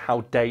realised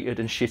how dated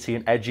and shitty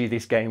and edgy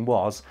this game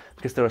was,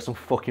 because there are some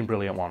fucking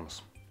brilliant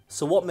ones.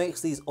 So what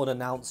makes these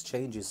unannounced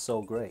changes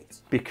so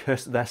great?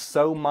 Because they're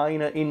so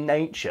minor in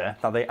nature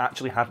that they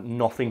actually had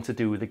nothing to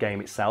do with the game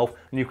itself,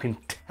 and you can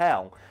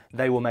tell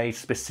they were made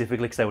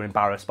specifically because they were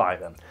embarrassed by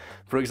them.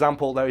 For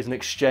example, there is an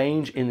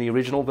exchange in the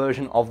original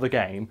version of the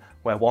game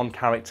where one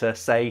character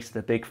says to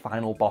the big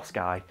final boss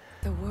guy,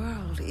 "The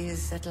world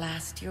is at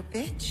last your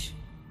bitch,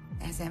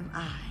 as am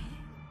I.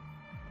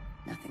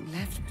 Nothing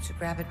left but to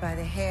grab it by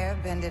the hair,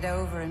 bend it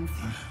over, and...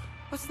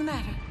 What's the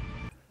matter?"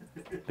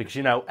 because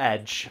you know,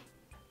 Edge,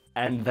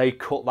 and they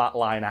cut that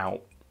line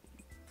out.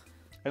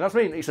 And that's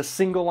mean it's a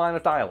single line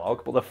of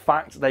dialogue, but the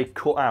fact they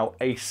cut out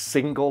a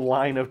single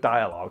line of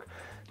dialogue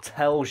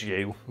tells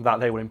you that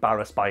they were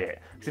embarrassed by it.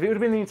 Because if it would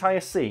have been the entire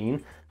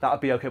scene, that would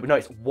be okay, but no,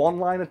 it's one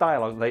line of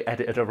dialogue that they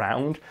edited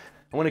around.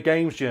 And when a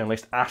games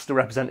journalist asked a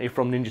representative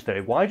from Ninja Theory,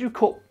 "Why did you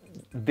cut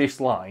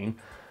this line?"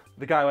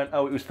 the guy went,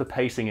 "Oh, it was for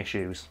pacing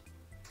issues."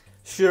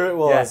 Sure it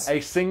was. Yeah,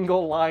 a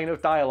single line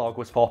of dialogue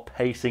was for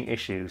pacing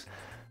issues.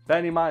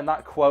 Bear in mind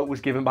that quote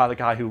was given by the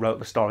guy who wrote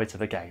the story to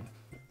the game.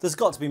 There's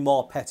got to be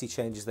more petty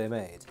changes they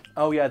made.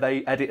 Oh yeah,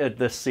 they edited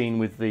the scene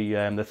with the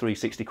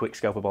 360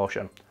 quickscope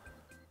abortion.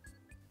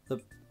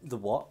 The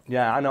what?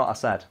 Yeah, I know what I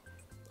said.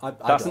 I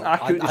An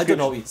accurate I don't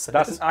know what you said.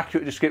 That's an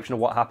accurate description of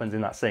what happens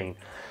in that scene.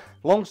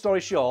 Long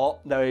story short,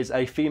 there is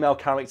a female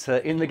character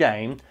in the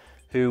game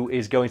who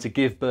is going to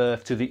give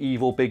birth to the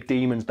evil big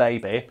demon's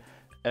baby,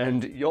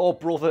 and your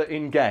brother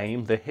in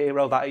game, the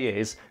hero that he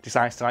is,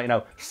 decides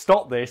to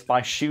stop this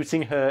by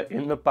shooting her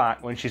in the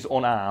back when she's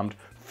unarmed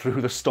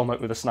through the stomach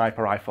with a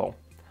sniper rifle.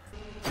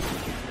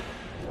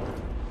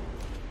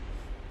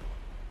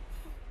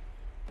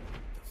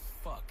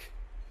 Fuck.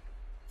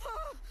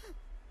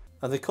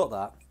 And they cut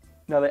that.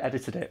 No, they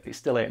edited it. It's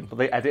still in, but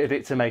they edited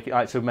it to make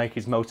it to make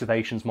his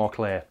motivations more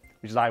clear,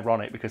 which is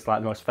ironic because the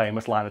most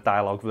famous line of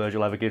dialogue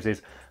Virgil ever gives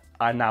is,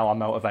 I'm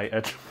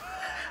motivated."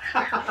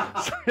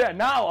 So, yeah,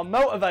 now I'm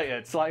motivated.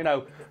 It's like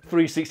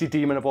 360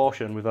 demon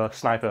abortion with a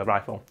sniper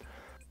rifle.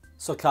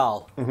 So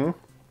Karl,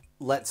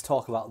 let's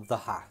talk about the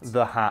hat.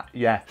 The hat,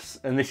 yes,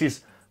 and this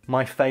is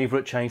my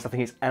favourite change. I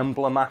think it's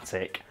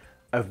emblematic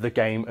of the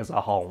game as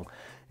a whole.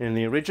 In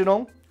the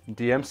original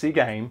DMC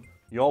game,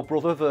 your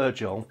brother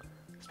Virgil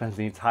spends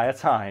the entire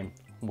time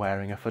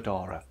wearing a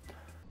fedora.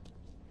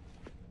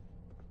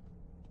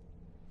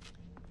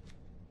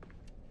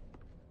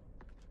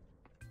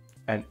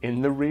 And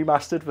in the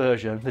remastered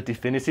version, the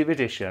definitive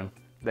edition,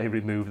 they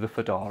remove the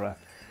fedora.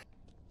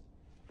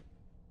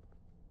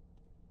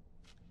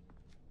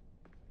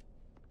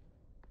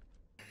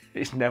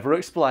 It's never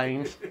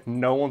explained,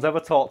 no one's ever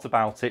talked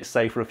about it,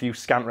 save for a few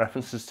scant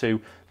references to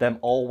them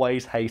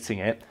always hating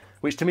it,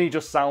 which to me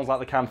just sounds like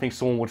the kind of thing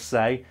someone would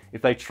say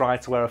if they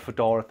tried to wear a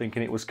fedora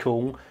thinking it was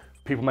cool.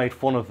 People made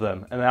fun of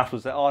them, and then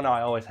afterwards say, "Oh no,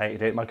 I always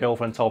hated it, my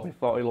girlfriend told me,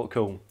 thought it looked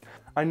cool."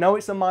 I know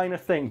it's a minor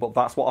thing, but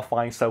that's what I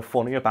find so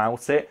funny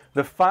about it.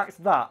 The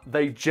fact that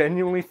they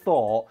genuinely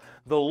thought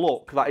the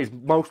look that is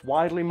most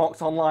widely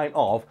mocked online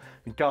of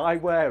a guy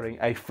wearing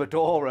a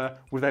fedora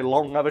with a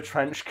long leather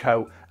trench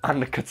coat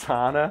and a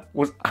katana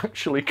was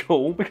actually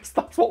cool, because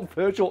that's what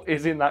Virgil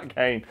is in that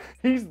game.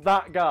 He's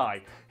that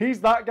guy. He's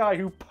that guy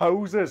who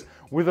poses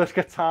with a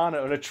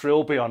katana and a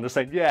trilby on, just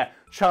saying, yeah,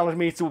 challenge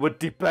me to a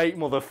debate,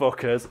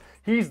 motherfuckers.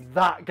 He's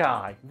that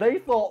guy. They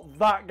thought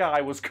that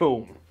guy was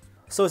cool.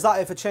 So is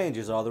that it for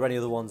changes, or are there any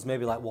other ones,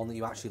 maybe like one that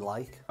you actually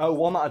like? Oh,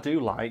 one that I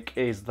do like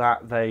is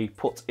that they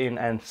put in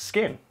a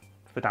skin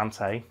for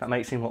Dante that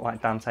makes him look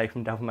like Dante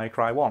from Devil May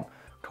Cry 1,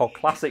 called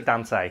Classic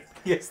Dante.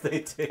 Yes,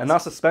 they did. And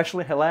that's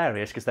especially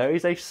hilarious because there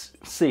is a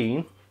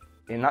scene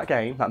in that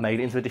game that made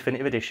it into the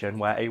definitive edition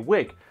where a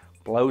wig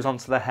blows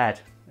onto the head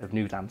of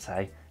new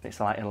Dante. It's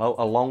like a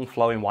long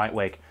flowing white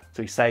wig.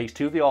 So he says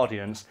to the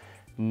audience,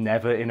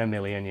 never in a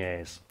million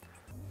years.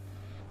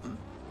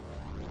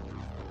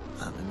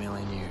 Not in a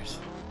million years.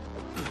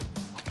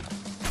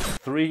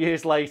 3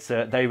 years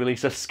later, they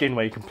released a skin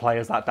where you can play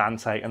as that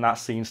Dante, and that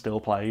scene still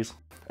plays.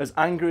 As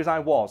angry as I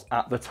was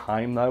at the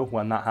time, though,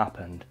 when that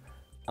happened,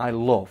 I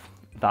love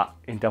that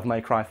in Devil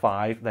May Cry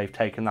 5, they've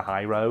taken the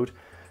high road.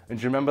 And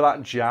do you remember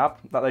that jab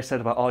that they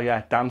said about, oh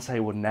yeah, Dante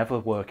would never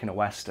work in a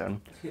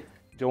Western? Do you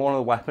know one of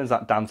the weapons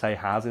that Dante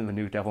has in the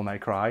new Devil May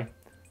Cry?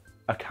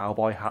 A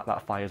cowboy hat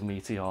that fires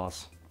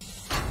meteors.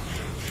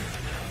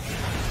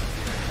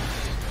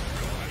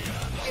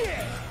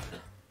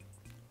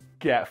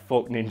 Get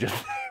fucked, Ninja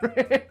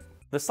Theory.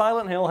 The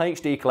Silent Hill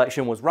HD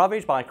collection was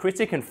ravaged by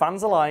critic and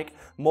fans alike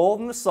more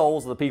than the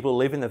souls of the people who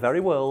live in the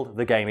very world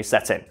the game is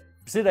set in.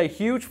 Considered a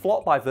huge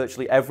flop by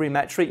virtually every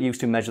metric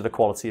used to measure the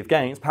quality of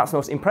games, perhaps the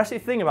most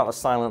impressive thing about the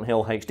Silent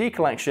Hill HD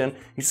collection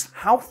is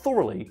how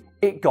thoroughly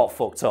it got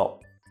fucked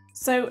up.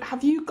 So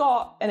have you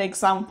got an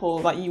example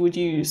that you would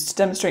use to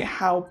demonstrate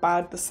how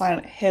bad the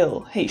Silent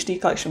Hill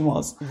HD collection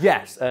was?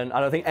 Yes, and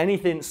I don't think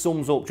anything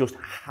sums up just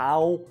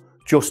how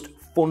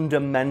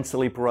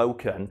fundamentally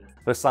broken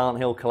the Silent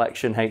Hill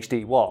Collection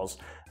HD was,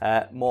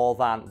 more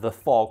than the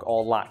fog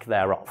or lack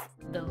thereof.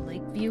 The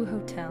Lakeview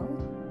Hotel?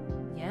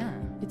 Yeah,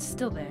 it's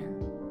still there.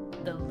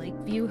 The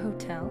Lakeview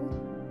Hotel?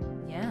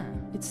 Yeah,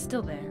 it's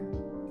still there.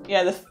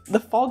 Yeah, the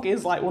fog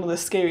is like one of the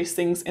scariest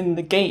things in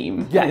the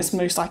game. Yes. And it's the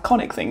most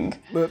iconic thing.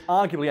 But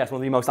arguably, yes, one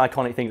of the most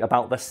iconic things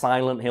about the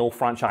Silent Hill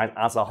franchise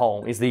as a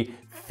whole is the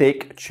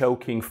thick,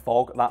 choking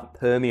fog that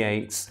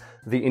permeates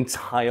the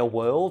entire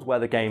world where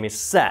the game is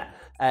set.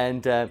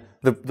 And the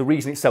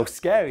reason it's so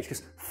scary is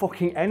because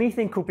fucking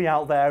anything could be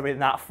out there in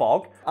that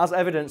fog, as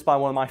evidenced by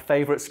one of my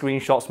favourite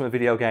screenshots from a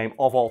video game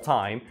of all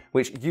time,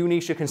 which you,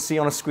 Nisha, can see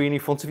on a screen in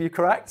front of you,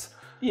 correct?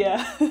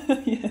 Yeah.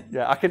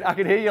 Yeah, I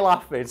can hear you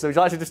laughing. So would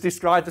you like to just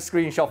describe the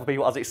screenshot for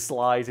people as it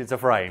slides into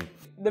frame?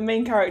 The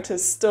main character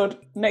stood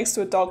next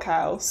to a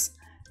doghouse,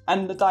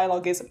 and the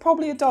dialogue is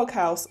probably a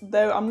doghouse,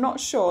 though I'm not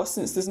sure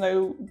since there's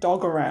no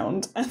dog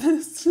around. And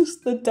it's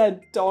just the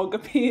dead dog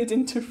appeared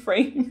into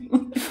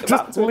frame.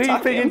 Just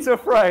leaping into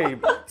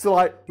frame to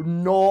like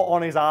gnaw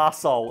on his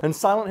arsehole. And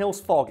Silent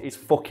Hill's fog is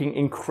fucking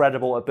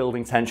incredible at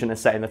building tension and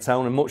setting the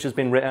tone, and much has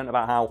been written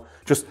about how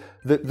just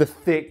the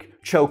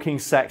thick, choking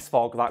sex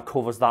fog that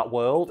covers that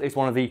world is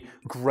one of the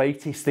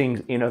greatest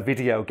things in a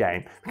video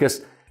game,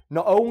 because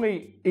not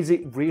only is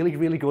it really,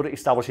 really good at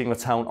establishing the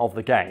tone of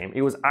the game,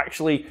 it was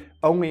actually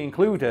only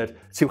included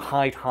to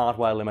hide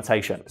hardware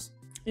limitations.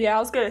 Yeah, I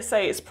was going to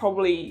say it's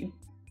probably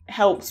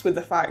helps with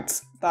the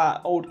fact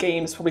that old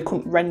games probably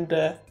couldn't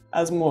render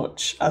as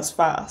much as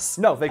fast.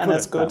 No, they couldn't. And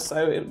as good, no.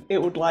 So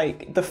it would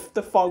like, the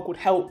fog would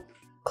help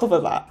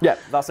cover that. Yeah,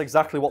 that's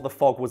exactly what the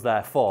fog was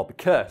there for,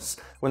 because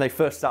when they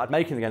first started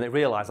making the game, they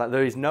realised that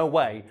there is no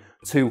way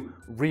to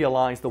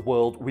realise the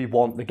world we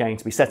want the game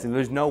to be set in.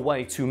 There's no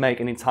way to make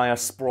an entire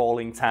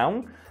sprawling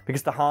town,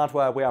 because the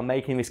hardware we are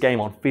making this game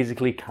on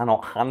physically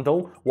cannot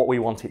handle what we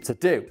want it to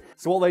do.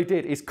 So what they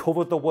did is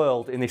covered the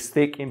world in this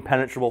thick,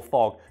 impenetrable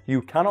fog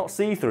you cannot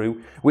see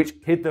through, which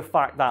hid the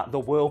fact that the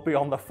world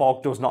beyond the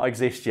fog does not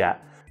exist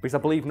yet, because I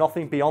believe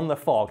nothing beyond the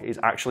fog is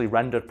actually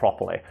rendered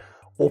properly,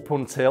 up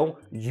until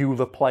you,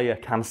 the player,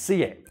 can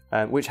see it,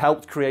 which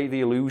helped create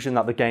the illusion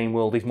that the game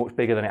world is much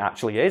bigger than it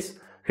actually is.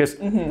 Because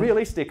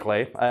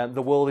realistically,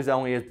 the world is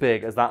only as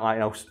big as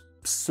that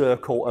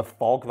circle of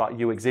fog that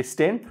you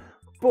exist in.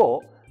 But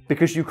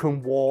because you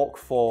can walk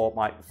for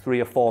like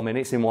 3 or 4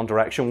 minutes in one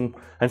direction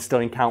and still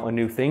encounter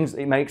new things,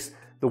 it makes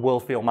the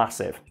world feel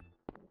massive.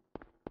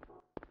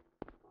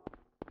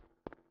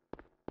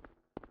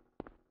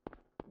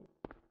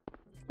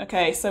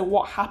 Okay, so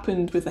what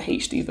happened with the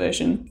HD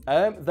version?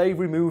 They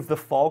removed the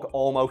fog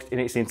almost in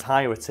its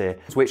entirety,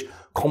 which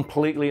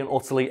completely and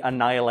utterly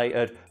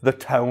annihilated the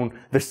tone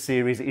the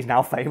series is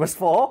now famous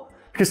for.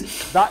 Because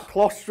that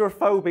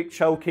claustrophobic,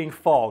 choking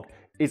fog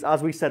is,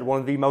 as we said, one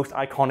of the most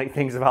iconic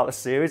things about the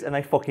series, and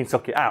they fucking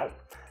took it out.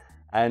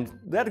 And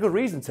they had a good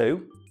reason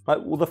to. Like,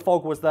 well, the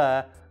fog was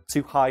there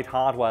to hide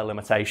hardware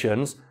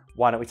limitations.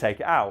 Why don't we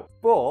take it out?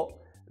 But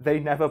they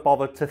never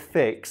bothered to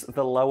fix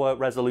the lower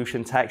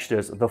resolution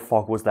textures the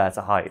fog was there to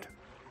hide.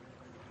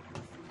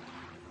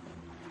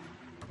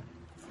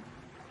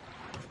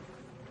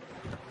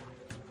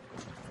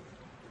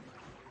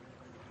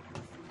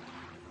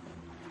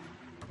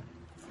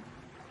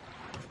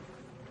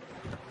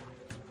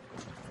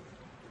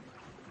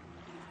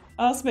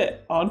 That's a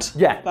bit odd.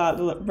 Yeah. That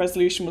the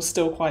resolution was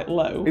still quite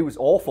low. It was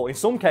awful. In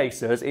some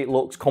cases, it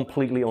looks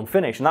completely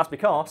unfinished, and that's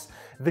because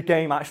the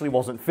game actually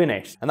wasn't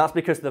finished. And that's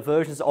because the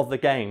versions of the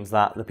games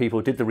that the people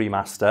who did the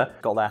remaster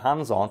got their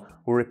hands on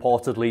were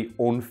reportedly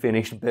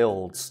unfinished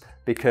builds,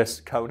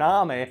 because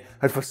Konami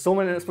had, for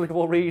some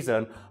inexplicable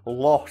reason,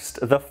 lost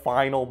the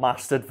final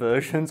mastered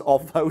versions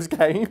of those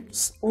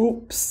games.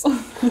 Oops.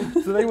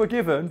 So they were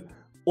given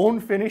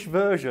unfinished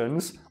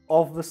versions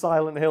of the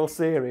Silent Hill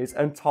series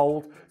and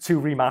told to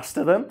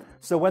remaster them.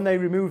 So when they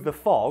removed the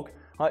fog,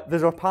 like,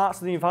 there are parts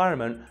of the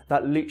environment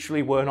that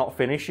literally were not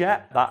finished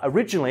yet, that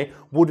originally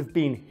would have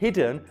been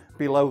hidden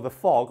below the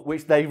fog,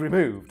 which they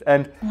removed.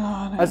 And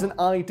as an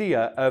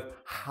idea of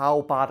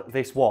how bad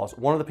this was,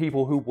 one of the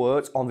people who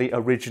worked on the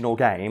original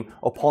game,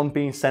 upon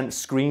being sent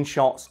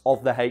screenshots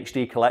of the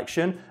HD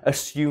collection,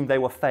 assumed they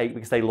were fake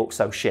because they looked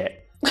so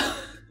shit.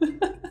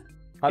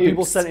 Like,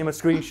 people sent him a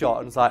screenshot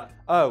and it's like,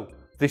 oh,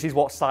 this is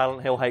what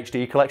Silent Hill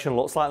HD collection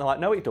looks like. And they're like,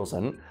 no, it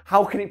doesn't.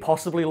 How can it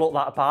possibly look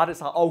that bad?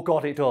 It's like, oh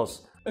God, it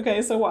does.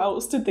 Okay, so what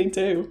else did they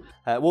do?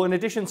 Well, in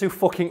addition to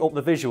fucking up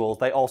the visuals,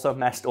 they also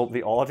messed up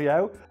the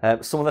audio.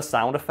 Some of the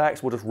sound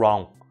effects were just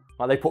wrong.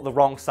 Like, they put the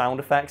wrong sound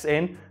effects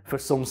in for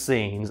some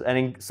scenes, and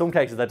in some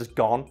cases they're just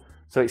gone,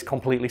 so it's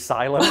completely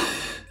silent.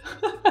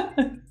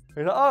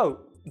 You're like,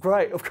 oh,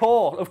 great, of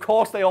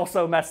course they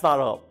also messed that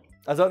up.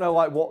 I don't know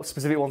like what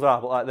specific ones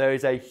are, but like there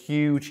is a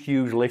huge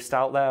list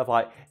out there of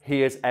like,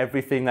 here's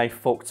everything they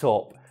fucked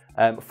up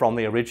from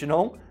the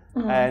original.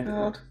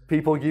 And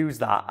people use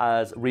that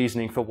as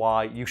reasoning for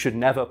why you should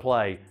never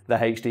play the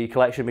HD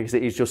collection, because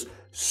it is just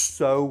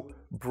so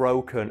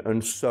broken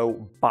and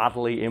so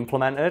badly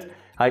implemented.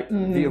 Like,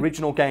 the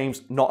original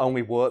games not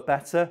only work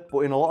better,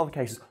 but in a lot of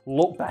cases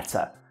look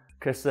better.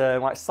 Because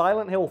like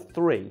Silent Hill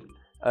 3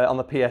 on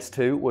the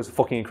PS2 was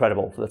fucking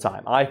incredible for the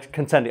time. I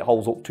contend it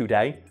holds up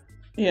today.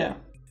 Yeah.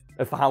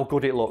 For how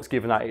good it looks,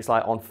 given that it's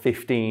like on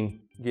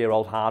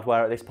 15-year-old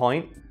hardware at this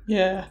point.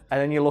 Yeah.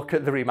 And then you look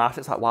at the remaster,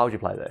 it's like, why would you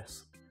play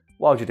this?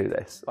 Why would you do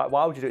this? Like,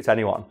 why would you do it to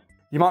anyone?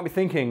 You might be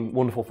thinking,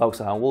 wonderful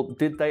folks at home, well,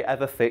 did they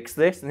ever fix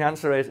this? And the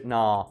answer is,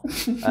 nah.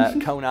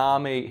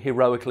 Konami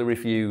heroically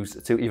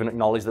refused to even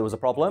acknowledge there was a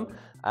problem.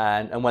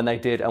 And when they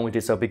did, and we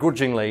did so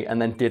begrudgingly, and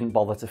then didn't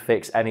bother to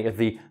fix any of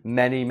the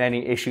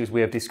many issues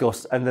we have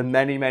discussed, and the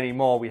many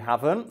more we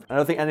haven't. I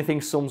don't think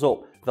anything sums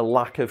up the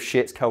lack of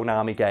shit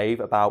Konami gave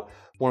about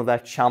one of their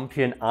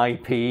champion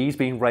IPs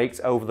being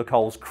raked over the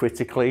coals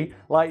critically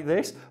like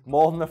this,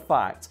 more than the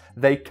fact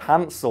they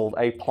cancelled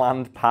a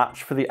planned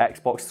patch for the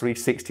Xbox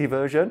 360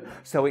 version,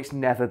 so it's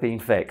never been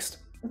fixed.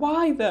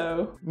 Why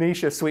though?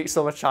 Nisha, sweet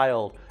summer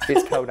child,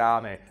 it's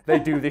Konami. They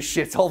do this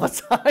shit all the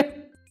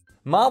time.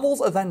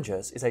 Marvel's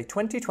Avengers is a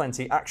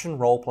 2020 action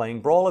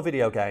role-playing brawler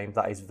video game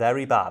that is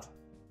very bad.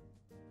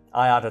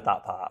 I added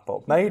that part,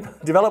 but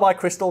developed by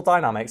Crystal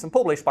Dynamics and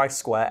published by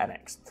Square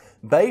Enix.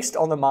 Based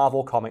on the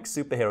Marvel Comics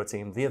superhero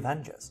team, the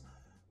Avengers.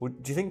 Do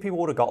you think people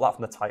would have got that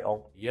from the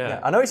title?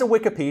 Yeah. I know it's a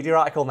Wikipedia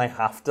article and they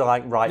have to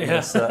like write it in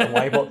a certain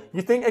way, but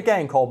you think a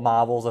game called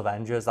Marvel's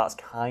Avengers, that's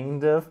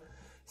kind of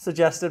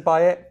suggested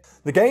by it.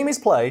 The game is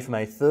played from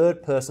a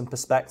third-person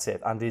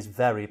perspective and is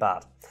very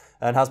bad,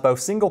 and has both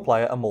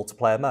single-player and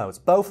multiplayer modes,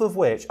 both of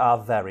which are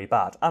very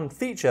bad, and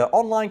feature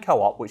online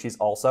co-op, which is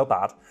also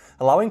bad,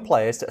 allowing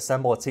players to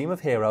assemble a team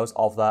of heroes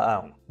of their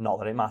own. Not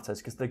that it matters,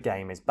 because the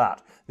game is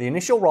bad. The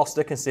initial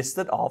roster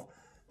consisted of...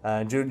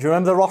 do you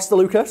remember the roster,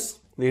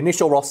 Lucas? The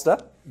initial roster?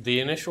 The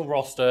initial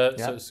roster,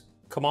 so it's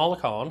Kamala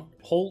Khan,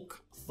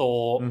 Hulk,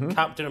 Thor,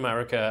 Captain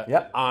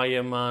America,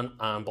 Iron Man,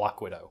 and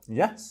Black Widow.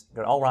 Yes,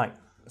 good, all right.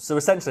 So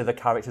essentially the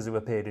characters who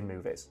appeared in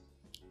movies.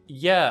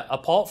 Yeah,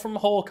 apart from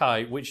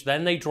Hawkeye, which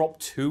then they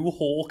dropped 2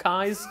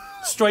 Hawkeyes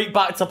straight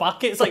back to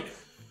back. It's like,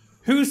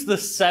 who's the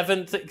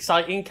 7th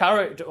exciting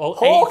character? Or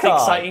Hawkeye. 8th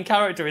exciting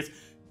character is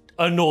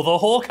another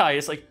Hawkeye.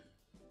 It's like,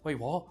 wait,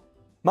 what?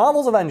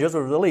 Marvel's Avengers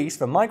was released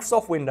for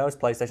Microsoft Windows,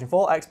 PlayStation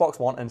 4, Xbox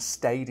One, and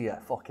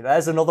Stadia. Fucking,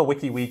 there's another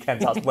Wiki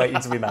weekend that's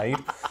waiting to be made.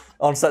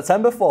 On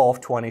September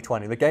 4th,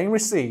 2020, the game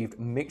received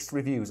mixed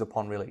reviews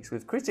upon release,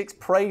 with critics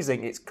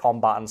praising its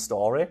combat and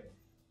story.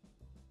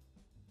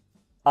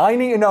 I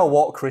need to know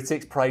what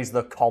critics praise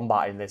the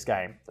combat in this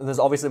game. And there's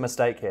obviously a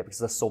mistake here because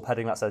there's a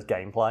subheading that says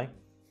gameplay.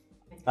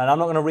 And I'm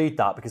not going to read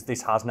that because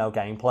this has no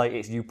gameplay.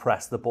 It's you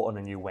press the button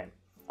and you win.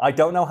 I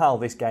don't know how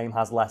this game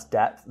has less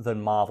depth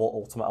than Marvel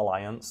Ultimate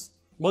Alliance.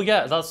 Well,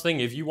 yeah, that's the thing.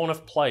 If you want to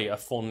play a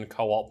fun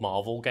co-op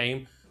Marvel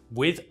game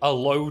with a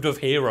load of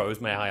heroes,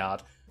 may I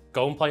add,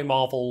 go and play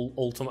Marvel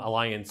Ultimate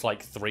Alliance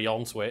like 3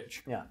 on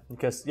Switch. Yeah,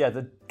 because,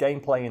 the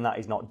gameplay in that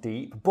is not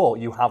deep, but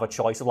you have a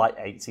choice of like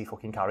 80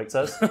 fucking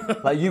characters.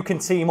 Like, you can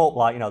team up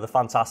like, the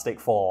Fantastic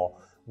Four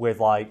with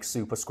like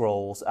Super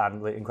Skrulls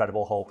and the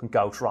Incredible Hulk and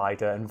Ghost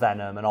Rider and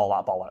Venom and all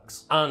that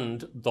bollocks.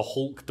 And the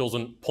Hulk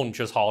doesn't punch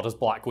as hard as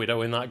Black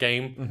Widow in that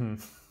game.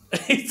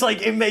 It's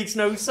like, it makes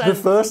no sense.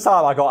 The first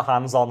time I got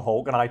hands on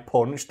Hulk and I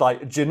punched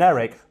like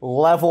generic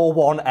level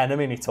 1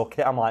 enemy and he took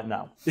it, I'm like,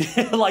 no.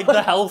 Like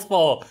the health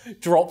bar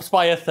drops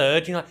by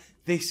 1/3. You're like,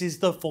 this is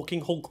the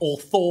fucking Hulk or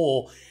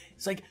Thor.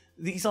 It's like,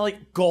 these are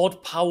like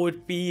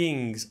god-powered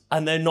beings,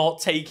 and they're not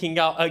taking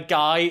out a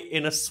guy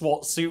in a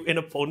SWAT suit in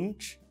a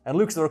punch. And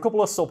Lucas, there are a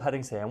couple of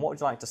subheadings here, and what would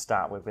you like to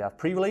start with? We have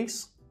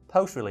pre-release,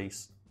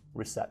 post-release,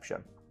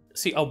 reception.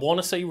 See, I want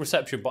to say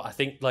reception, but I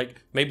think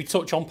like maybe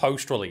touch on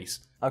post-release.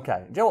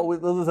 Okay, do you know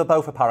what? They're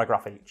both a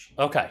paragraph each.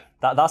 Okay.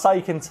 That's how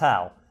you can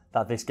tell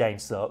that this game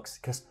sucks,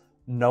 because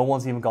no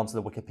one's even gone to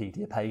the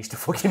Wikipedia page to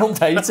fucking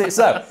update it.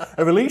 So,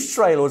 a release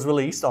trailer was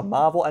released on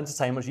Marvel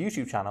Entertainment's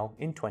YouTube channel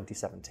in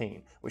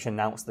 2017, which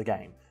announced the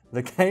game.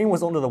 The game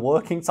was under the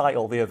working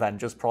title The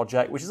Avengers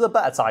Project, which is a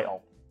better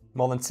title.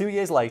 More than 2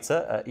 years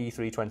later, at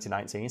E3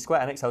 2019,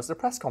 Square Enix hosted a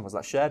press conference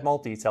that shared more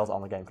details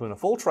on the game, including a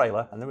full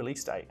trailer and the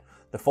release date.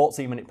 The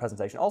 14-minute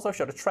presentation also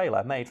showed a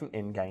trailer made from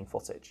in-game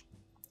footage.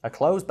 A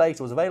closed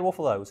beta was available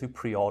for those who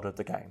pre-ordered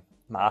the game.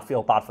 Man, I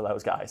feel bad for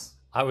those guys.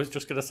 I was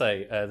just going to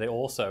say, they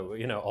also,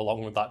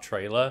 along with that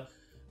trailer,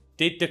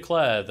 did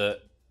declare that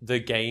the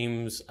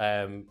game's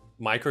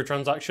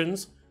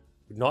microtransactions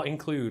would not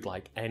include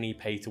like any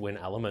pay-to-win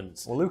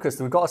elements. Well, Lucas,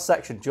 we've got a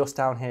section just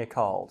down here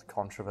called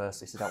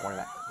controversy, so don't worry,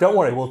 mate. Don't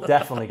worry, we'll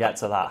definitely get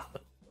to that.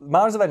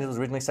 Marvel's Avengers was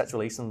originally set to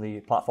release on the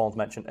platforms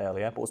mentioned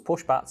earlier, but was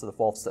pushed back to the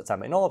 4th of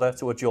September in order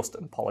to adjust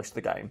and polish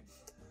the game.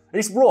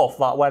 It's rough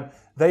that when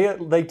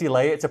they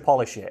delay it to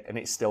polish it and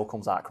it still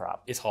comes out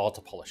crap. It's hard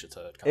to polish a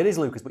turd. It is,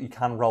 Lucas, but you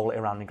can roll it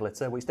around in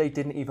glitter, which they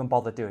didn't even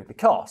bother doing.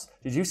 Because,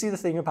 did you see the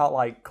thing about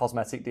like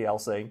cosmetic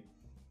DLC?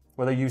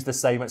 Where they used the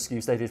same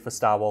excuse they did for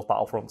Star Wars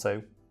Battlefront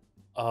 2?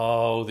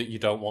 Oh, that you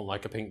don't want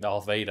like a pink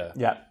Darth Vader.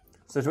 Yeah.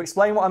 So to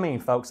explain what I mean,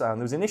 folks, there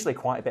was initially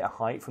quite a bit of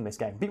hype from this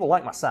game. People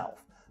like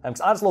myself.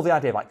 Because I just love the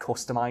idea of like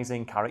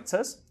customizing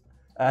characters.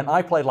 And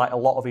I played like a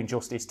lot of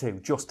Injustice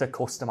 2 just to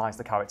customize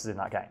the characters in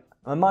that game.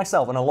 And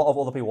myself and a lot of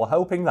other people were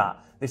hoping that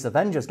this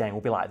Avengers game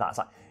will be like that. It's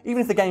like,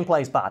 even if the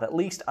gameplay is bad, at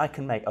least I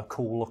can make a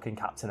cool looking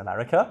Captain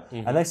America.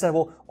 Mm-hmm. And they said,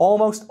 well,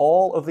 almost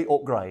all of the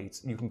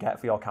upgrades you can get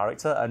for your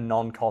character are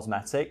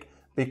non-cosmetic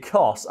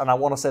because, and I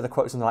want to say the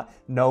quote something like,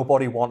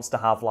 nobody wants to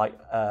have like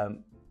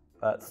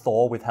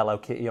Thor with Hello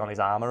Kitty on his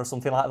armor or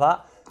something like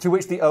that. To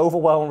which the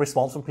overwhelming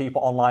response from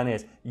people online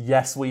is,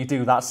 yes, we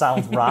do, that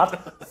sounds rad.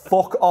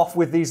 Fuck off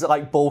with these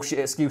like bullshit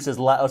excuses,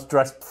 let us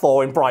dress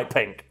Thor in bright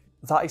pink.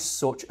 That is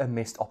such a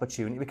missed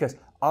opportunity because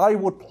I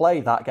would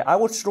play that game. I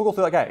would struggle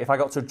through that game if I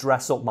got to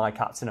dress up my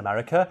Captain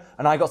America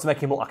and I got to make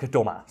him look like a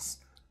dumbass.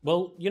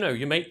 Well, you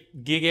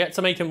get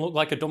to make him look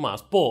like a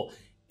dumbass, but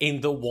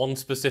in the one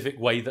specific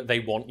way that they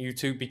want you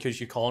to, because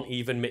you can't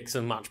even mix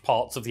and match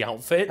parts of the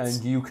outfits.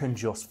 And you can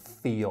just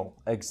feel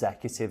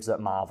executives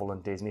at Marvel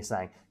and Disney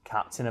saying,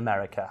 Captain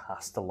America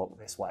has to look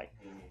this way.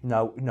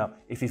 No,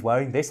 if he's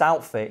wearing this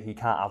outfit, he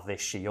can't have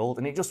this shield.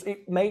 And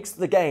it makes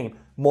the game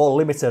more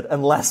limited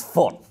and less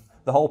fun.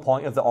 The whole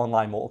point of the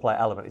online multiplayer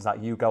element is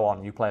that you go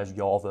on, you play as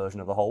your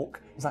version of the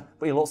Hulk. It's like,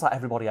 but he looks like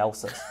everybody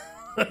else's.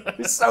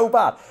 It's so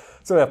bad.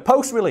 So we have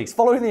post-release.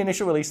 Following the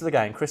initial release of the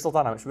game, Crystal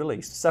Dynamics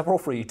released several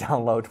free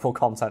downloadable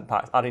content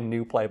packs, adding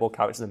new playable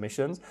characters and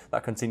missions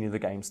that continue the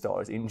game's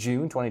stories. In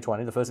June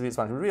 2020, the first of the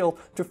expansion was revealed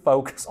to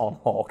focus on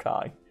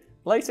Hawkeye.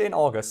 Later in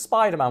August,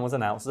 Spider-Man was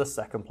announced as a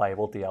second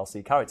playable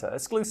DLC character,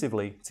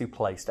 exclusively to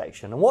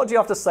PlayStation. And what do you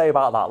have to say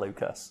about that,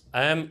 Lucas?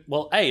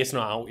 Well, A, it's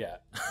not out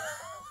yet.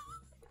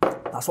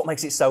 That's what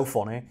makes it so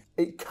funny.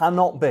 It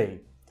cannot be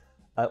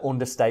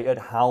understated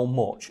how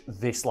much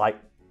this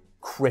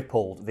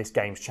crippled this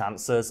game's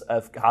chances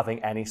of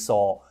having any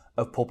sort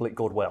of public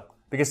goodwill.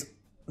 Because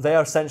they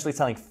are essentially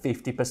telling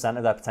 50%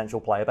 of their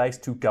potential player base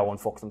to go and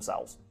fuck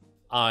themselves.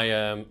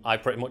 I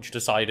pretty much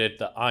decided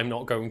that I'm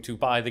not going to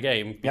buy the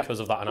game because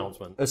of that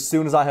announcement. As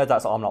soon as I heard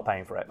that, so I'm not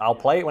paying for it. I'll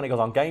play it when it goes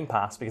on Game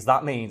Pass because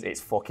that means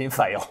it's fucking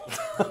failed.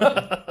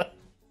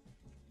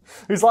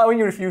 It's like when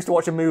you refuse to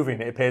watch a movie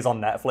and it appears on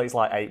Netflix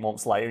like 8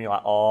 months later and you're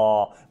like,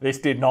 oh, this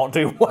did not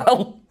do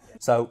well.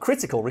 So,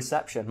 critical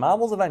reception.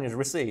 Marvel's Avengers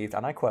received,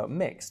 and I quote,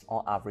 mixed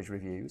or average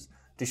reviews.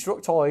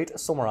 Destructoid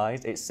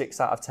summarised its 6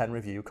 out of 10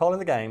 review, calling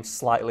the game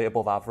slightly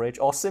above average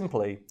or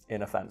simply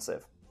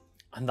inoffensive.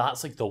 And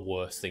that's like the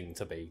worst thing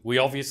to be. We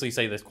obviously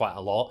say this quite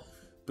a lot,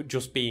 but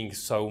just being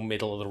so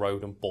middle of the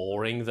road and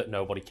boring that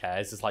nobody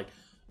cares is like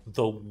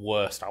the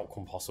worst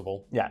outcome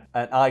possible. Yeah,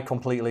 and I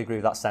completely agree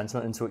with that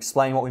sentiment. And to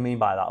explain what we mean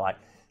by that,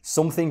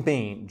 something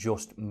being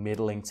just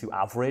middling to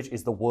average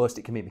is the worst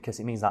it can be because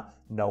it means that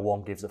no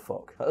one gives a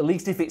fuck. At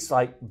least if it's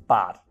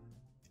bad,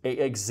 it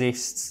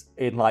exists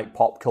in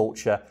pop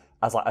culture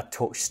as a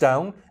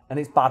touchstone, and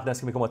its badness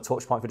can become a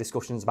touch point for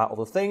discussions about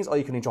other things, or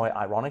you can enjoy it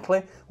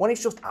ironically. When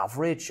it's just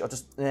average or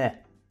just there's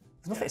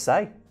nothing to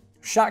say.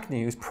 Shack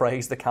News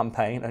praised the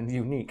campaign and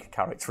unique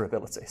character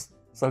abilities.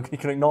 So you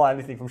can ignore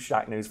anything from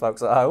Shack News,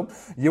 folks at home.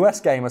 US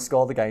Gamer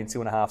scored the game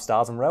 2.5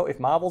 stars and wrote, if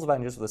Marvel's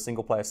Avengers with a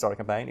single-player story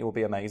campaign, it will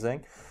be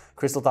amazing.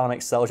 Crystal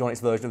Dynamics sells you on its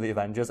version of the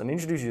Avengers and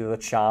introduces you to the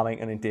charming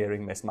and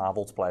endearing Miss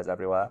Marvel to players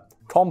everywhere.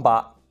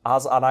 Combat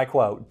has, and I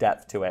quote,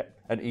 depth to it,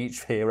 and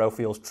each hero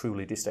feels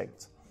truly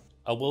distinct.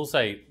 I will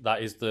say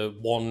that is the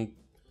one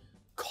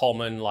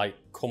common like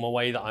come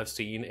away that I've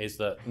seen is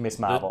that Miss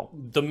Marvel.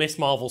 The Miss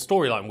Marvel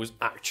storyline was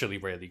actually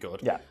really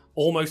good. Yeah.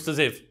 Almost as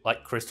if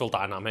like Crystal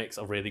Dynamics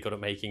are really good at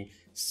making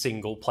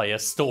single player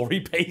story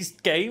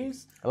based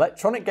games.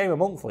 Electronic Gamer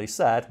Monthly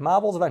said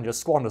Marvel's Avengers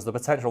squanders the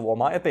potential of what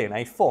might have been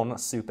a fun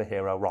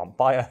superhero romp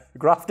by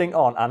grafting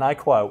on, and I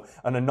quote,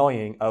 an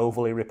annoying,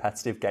 overly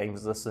repetitive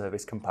games as a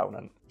service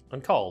component.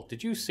 And Karl,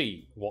 did you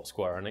see what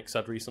Square Enix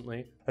said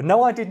recently?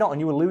 No, I did not,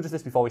 and you alluded to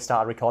this before we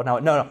started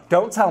recording. No,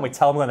 don't tell me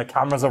when the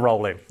cameras are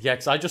rolling. Yeah,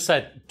 because I just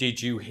said, did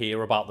you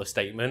hear about the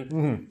statement?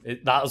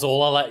 That was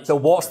all I let. So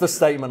what's the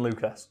statement,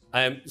 Lucas?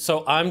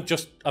 So I'm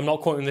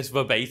not quoting this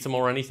verbatim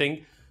or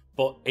anything,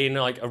 but in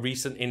like a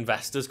recent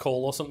investors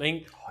call or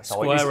something,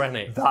 Square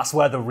Enix. That's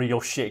where the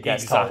real shit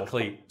gets told.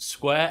 Exactly.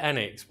 Square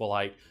Enix were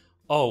like,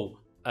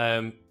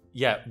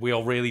 yeah, we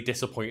are really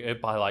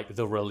disappointed by like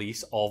the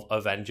release of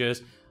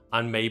Avengers.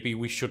 And maybe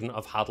we shouldn't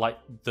have had like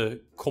the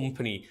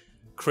company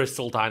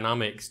Crystal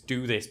Dynamics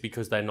do this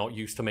because they're not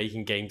used to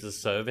making games as a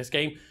service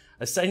game.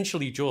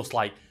 Essentially just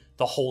like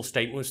the whole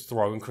statement was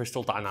throwing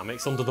Crystal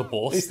Dynamics under the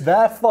bus. It's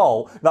their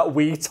fault that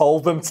we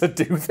told them to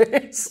do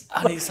this.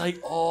 And it's like,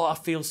 oh, I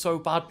feel so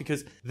bad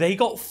because they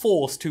got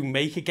forced to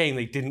make a game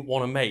they didn't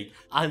want to make.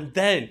 And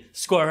then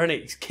Square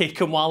Enix kick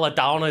them while they're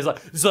down. And it's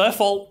like, it's their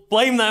fault.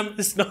 Blame them.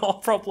 It's not a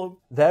problem.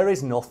 There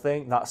is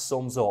nothing that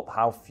sums up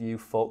how few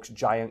fucks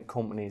giant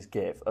companies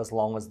give as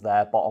long as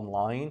their bottom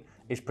line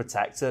is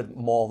protected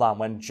more than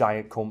when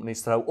giant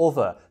companies throw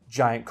other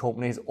giant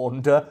companies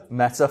under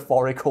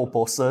metaphorical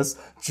buses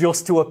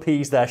just to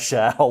appease their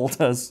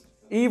shareholders.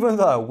 Even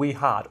though we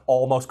had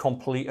almost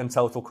complete and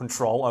total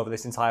control over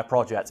this entire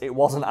project, it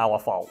wasn't our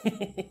fault.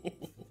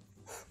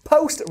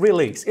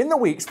 Post-release, in the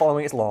weeks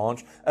following its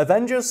launch,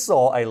 Avengers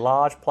saw a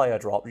large player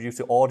drop due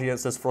to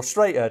audiences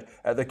frustrated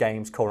at the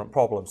game's current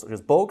problems, such as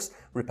bugs,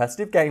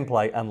 repetitive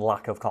gameplay, and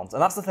lack of content.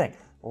 And that's the thing,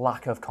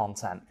 lack of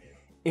content.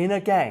 In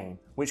a game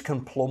which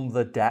can plumb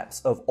the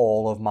depths of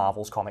all of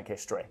Marvel's comic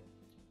history.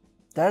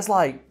 There's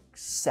like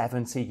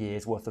 70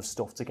 years worth of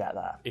stuff to get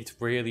there. It's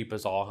really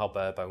bizarre how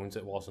bare bones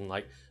it was, and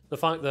like the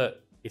fact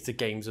that it's a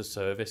games as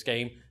service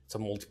game, it's a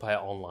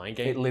multiplayer online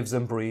game. It lives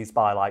and breathes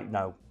by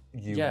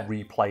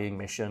replaying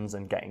missions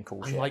and getting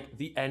cool shit. Like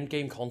the end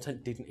game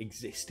content didn't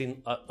exist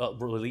in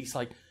release.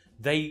 Like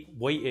they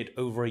waited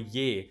over a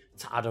year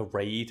to add a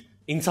raid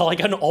into like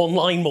an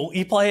online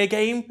multiplayer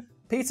game.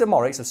 Peter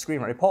Moritz of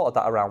Screamer reported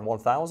that around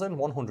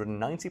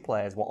 1,190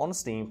 players were on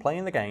Steam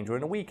playing the game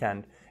during a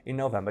weekend in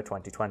November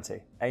 2020.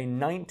 A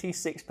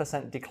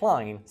 96%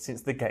 decline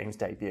since the game's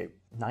debut.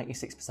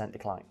 96%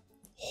 decline.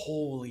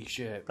 Holy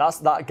shit.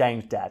 That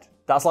game's dead.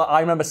 That's like, I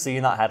remember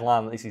seeing that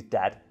headline, this is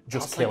dead.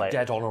 Just kill it.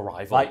 Dead on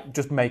arrival. Like,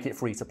 just make it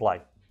free to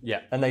play.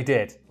 Yeah. And they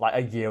did. Like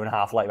a year and a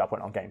half later, I put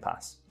it on Game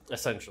Pass.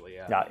 Essentially,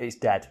 yeah. Yeah, it's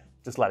dead.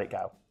 Just let it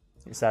go.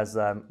 It says,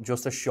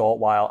 just a short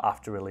while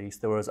after release,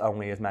 there was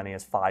only as many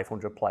as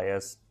 500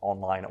 players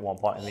online at one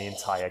point in the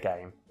entire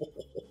game,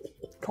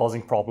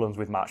 causing problems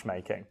with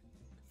matchmaking.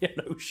 Yeah,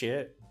 no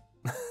shit.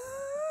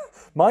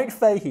 Mike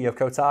Fahey of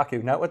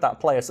Kotaku noted that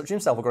players such as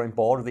himself were growing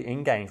bored of the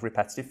in-game's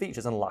repetitive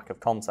features and lack of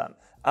content.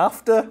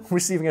 After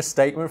receiving a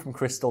statement from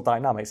Crystal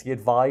Dynamics, he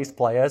advised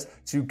players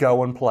to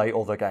go and play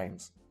other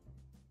games.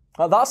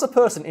 Now, that's a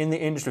person in the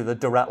industry with a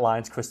direct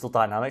line to Crystal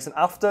Dynamics, and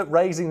after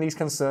raising these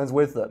concerns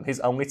with them,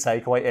 his only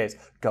takeaway is,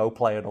 go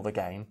play another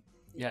game.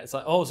 Yeah, it's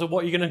like, oh, so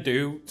what are you going to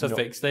do to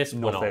fix this?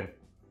 Nothing.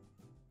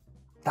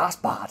 That's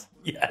bad.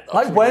 Yeah, that's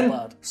like really when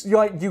bad.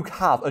 You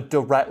have a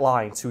direct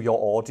line to your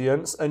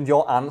audience, and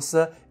your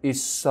answer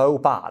is so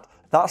bad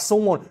that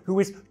someone who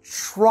is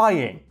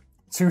trying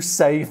to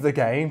save the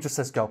game just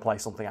says, go play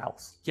something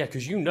else. Yeah,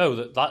 because you know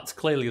that that's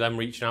clearly them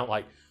reaching out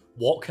like,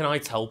 what can I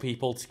tell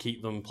people to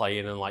keep them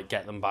playing and like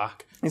get them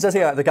back? It says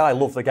here the guy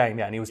loved the game,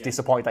 and he was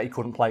disappointed that he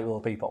couldn't play with other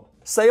people.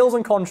 Sales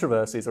and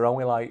controversies are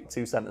only like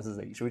 2 sentences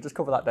each. Should we just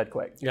cover that dead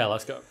quick? Yeah,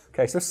 let's go.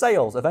 Okay, so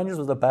sales. Avengers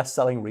was the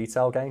best-selling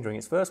retail game during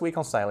its first week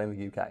on sale in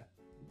the UK.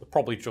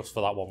 Probably just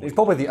for that one week. It's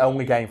probably the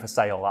only game for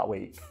sale that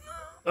week.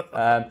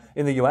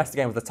 In the US, the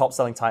game was the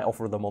top-selling title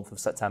for the month of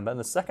September, and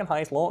the second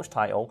highest launch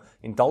title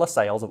in dollar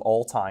sales of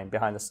all time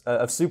behind for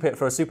a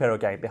superhero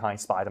game behind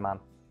Spider-Man.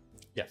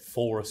 Yeah,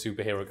 for a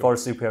superhero game. For a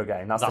superhero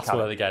game, that's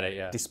where they get it,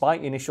 yeah.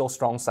 Despite initial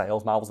strong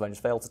sales, Marvel's Avengers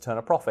failed to turn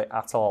a profit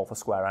at all for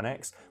Square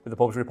Enix, with the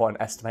publisher reporting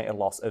an estimated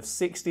loss of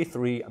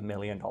 $63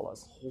 million.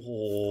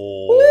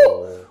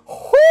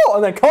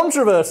 And then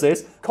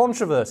controversies.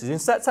 In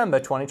September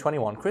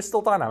 2021,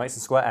 Crystal Dynamics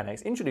and Square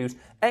Enix introduced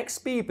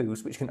XP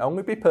Boosts, which can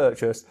only be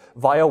purchased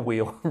via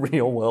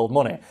real-world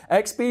money.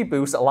 XP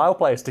Boosts allow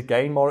players to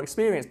gain more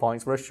experience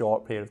points for a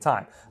short period of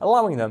time,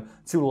 allowing them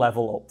to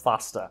level up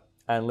faster.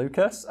 And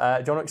Lucas, do you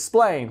want to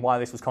explain why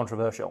this was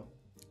controversial?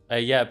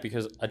 Yeah,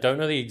 because I don't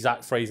know the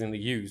exact phrasing they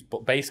used,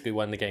 but basically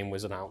when the game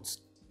was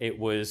announced, it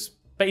was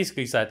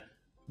basically said,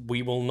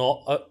 we will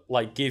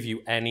not give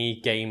you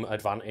any game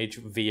advantage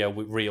via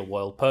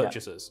real-world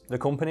purchases. Yeah. The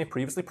company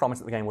previously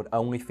promised that the game would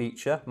only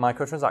feature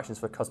microtransactions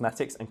for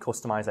cosmetics and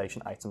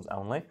customization items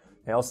only.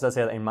 It also says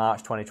here that in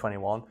March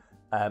 2021,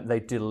 they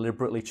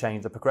deliberately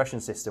changed the progression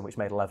system, which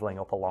made leveling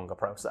up a longer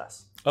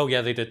process. Oh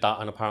yeah, they did that,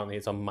 and apparently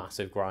it's a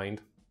massive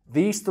grind.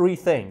 These three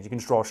things, you can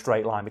just draw a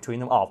straight line between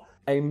them, of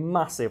a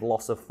massive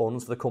loss of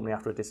funds for the company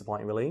after a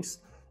disappointing release,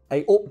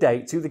 a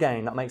update to the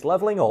game that makes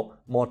leveling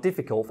up more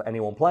difficult for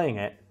anyone playing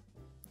it,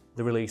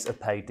 the release of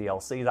paid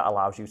DLC that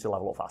allows you to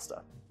level up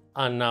faster.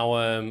 And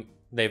now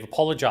they've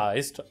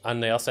apologised,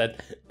 and they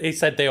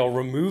said they are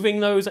removing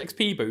those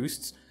XP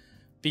boosts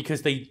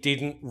because they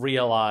didn't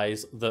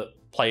realise that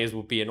players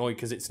would be annoyed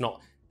because it's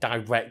not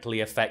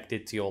directly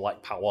affected to your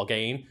power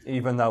gain.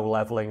 Even though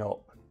leveling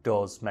up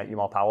does make you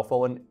more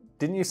powerful, and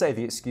didn't you say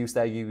the excuse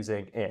they're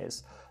using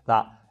is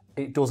that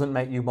it doesn't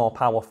make you more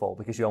powerful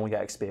because you only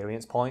get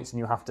experience points and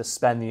you have to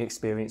spend the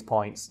experience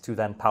points to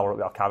then power up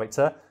your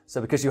character. So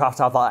because you have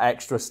to have that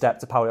extra step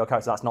to power your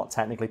character, that's not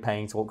technically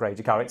paying to upgrade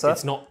your character.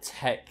 It's not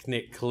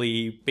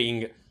technically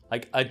being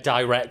a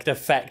direct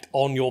effect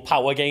on your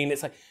power gain.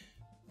 It's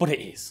but it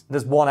is.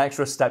 There's one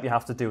extra step you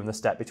have to do, and the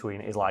step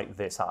between it is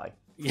this high.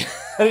 Yeah.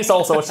 And it's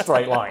also a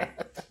straight line.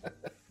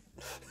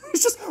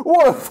 It's just,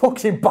 what a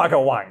fucking bag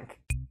of wank.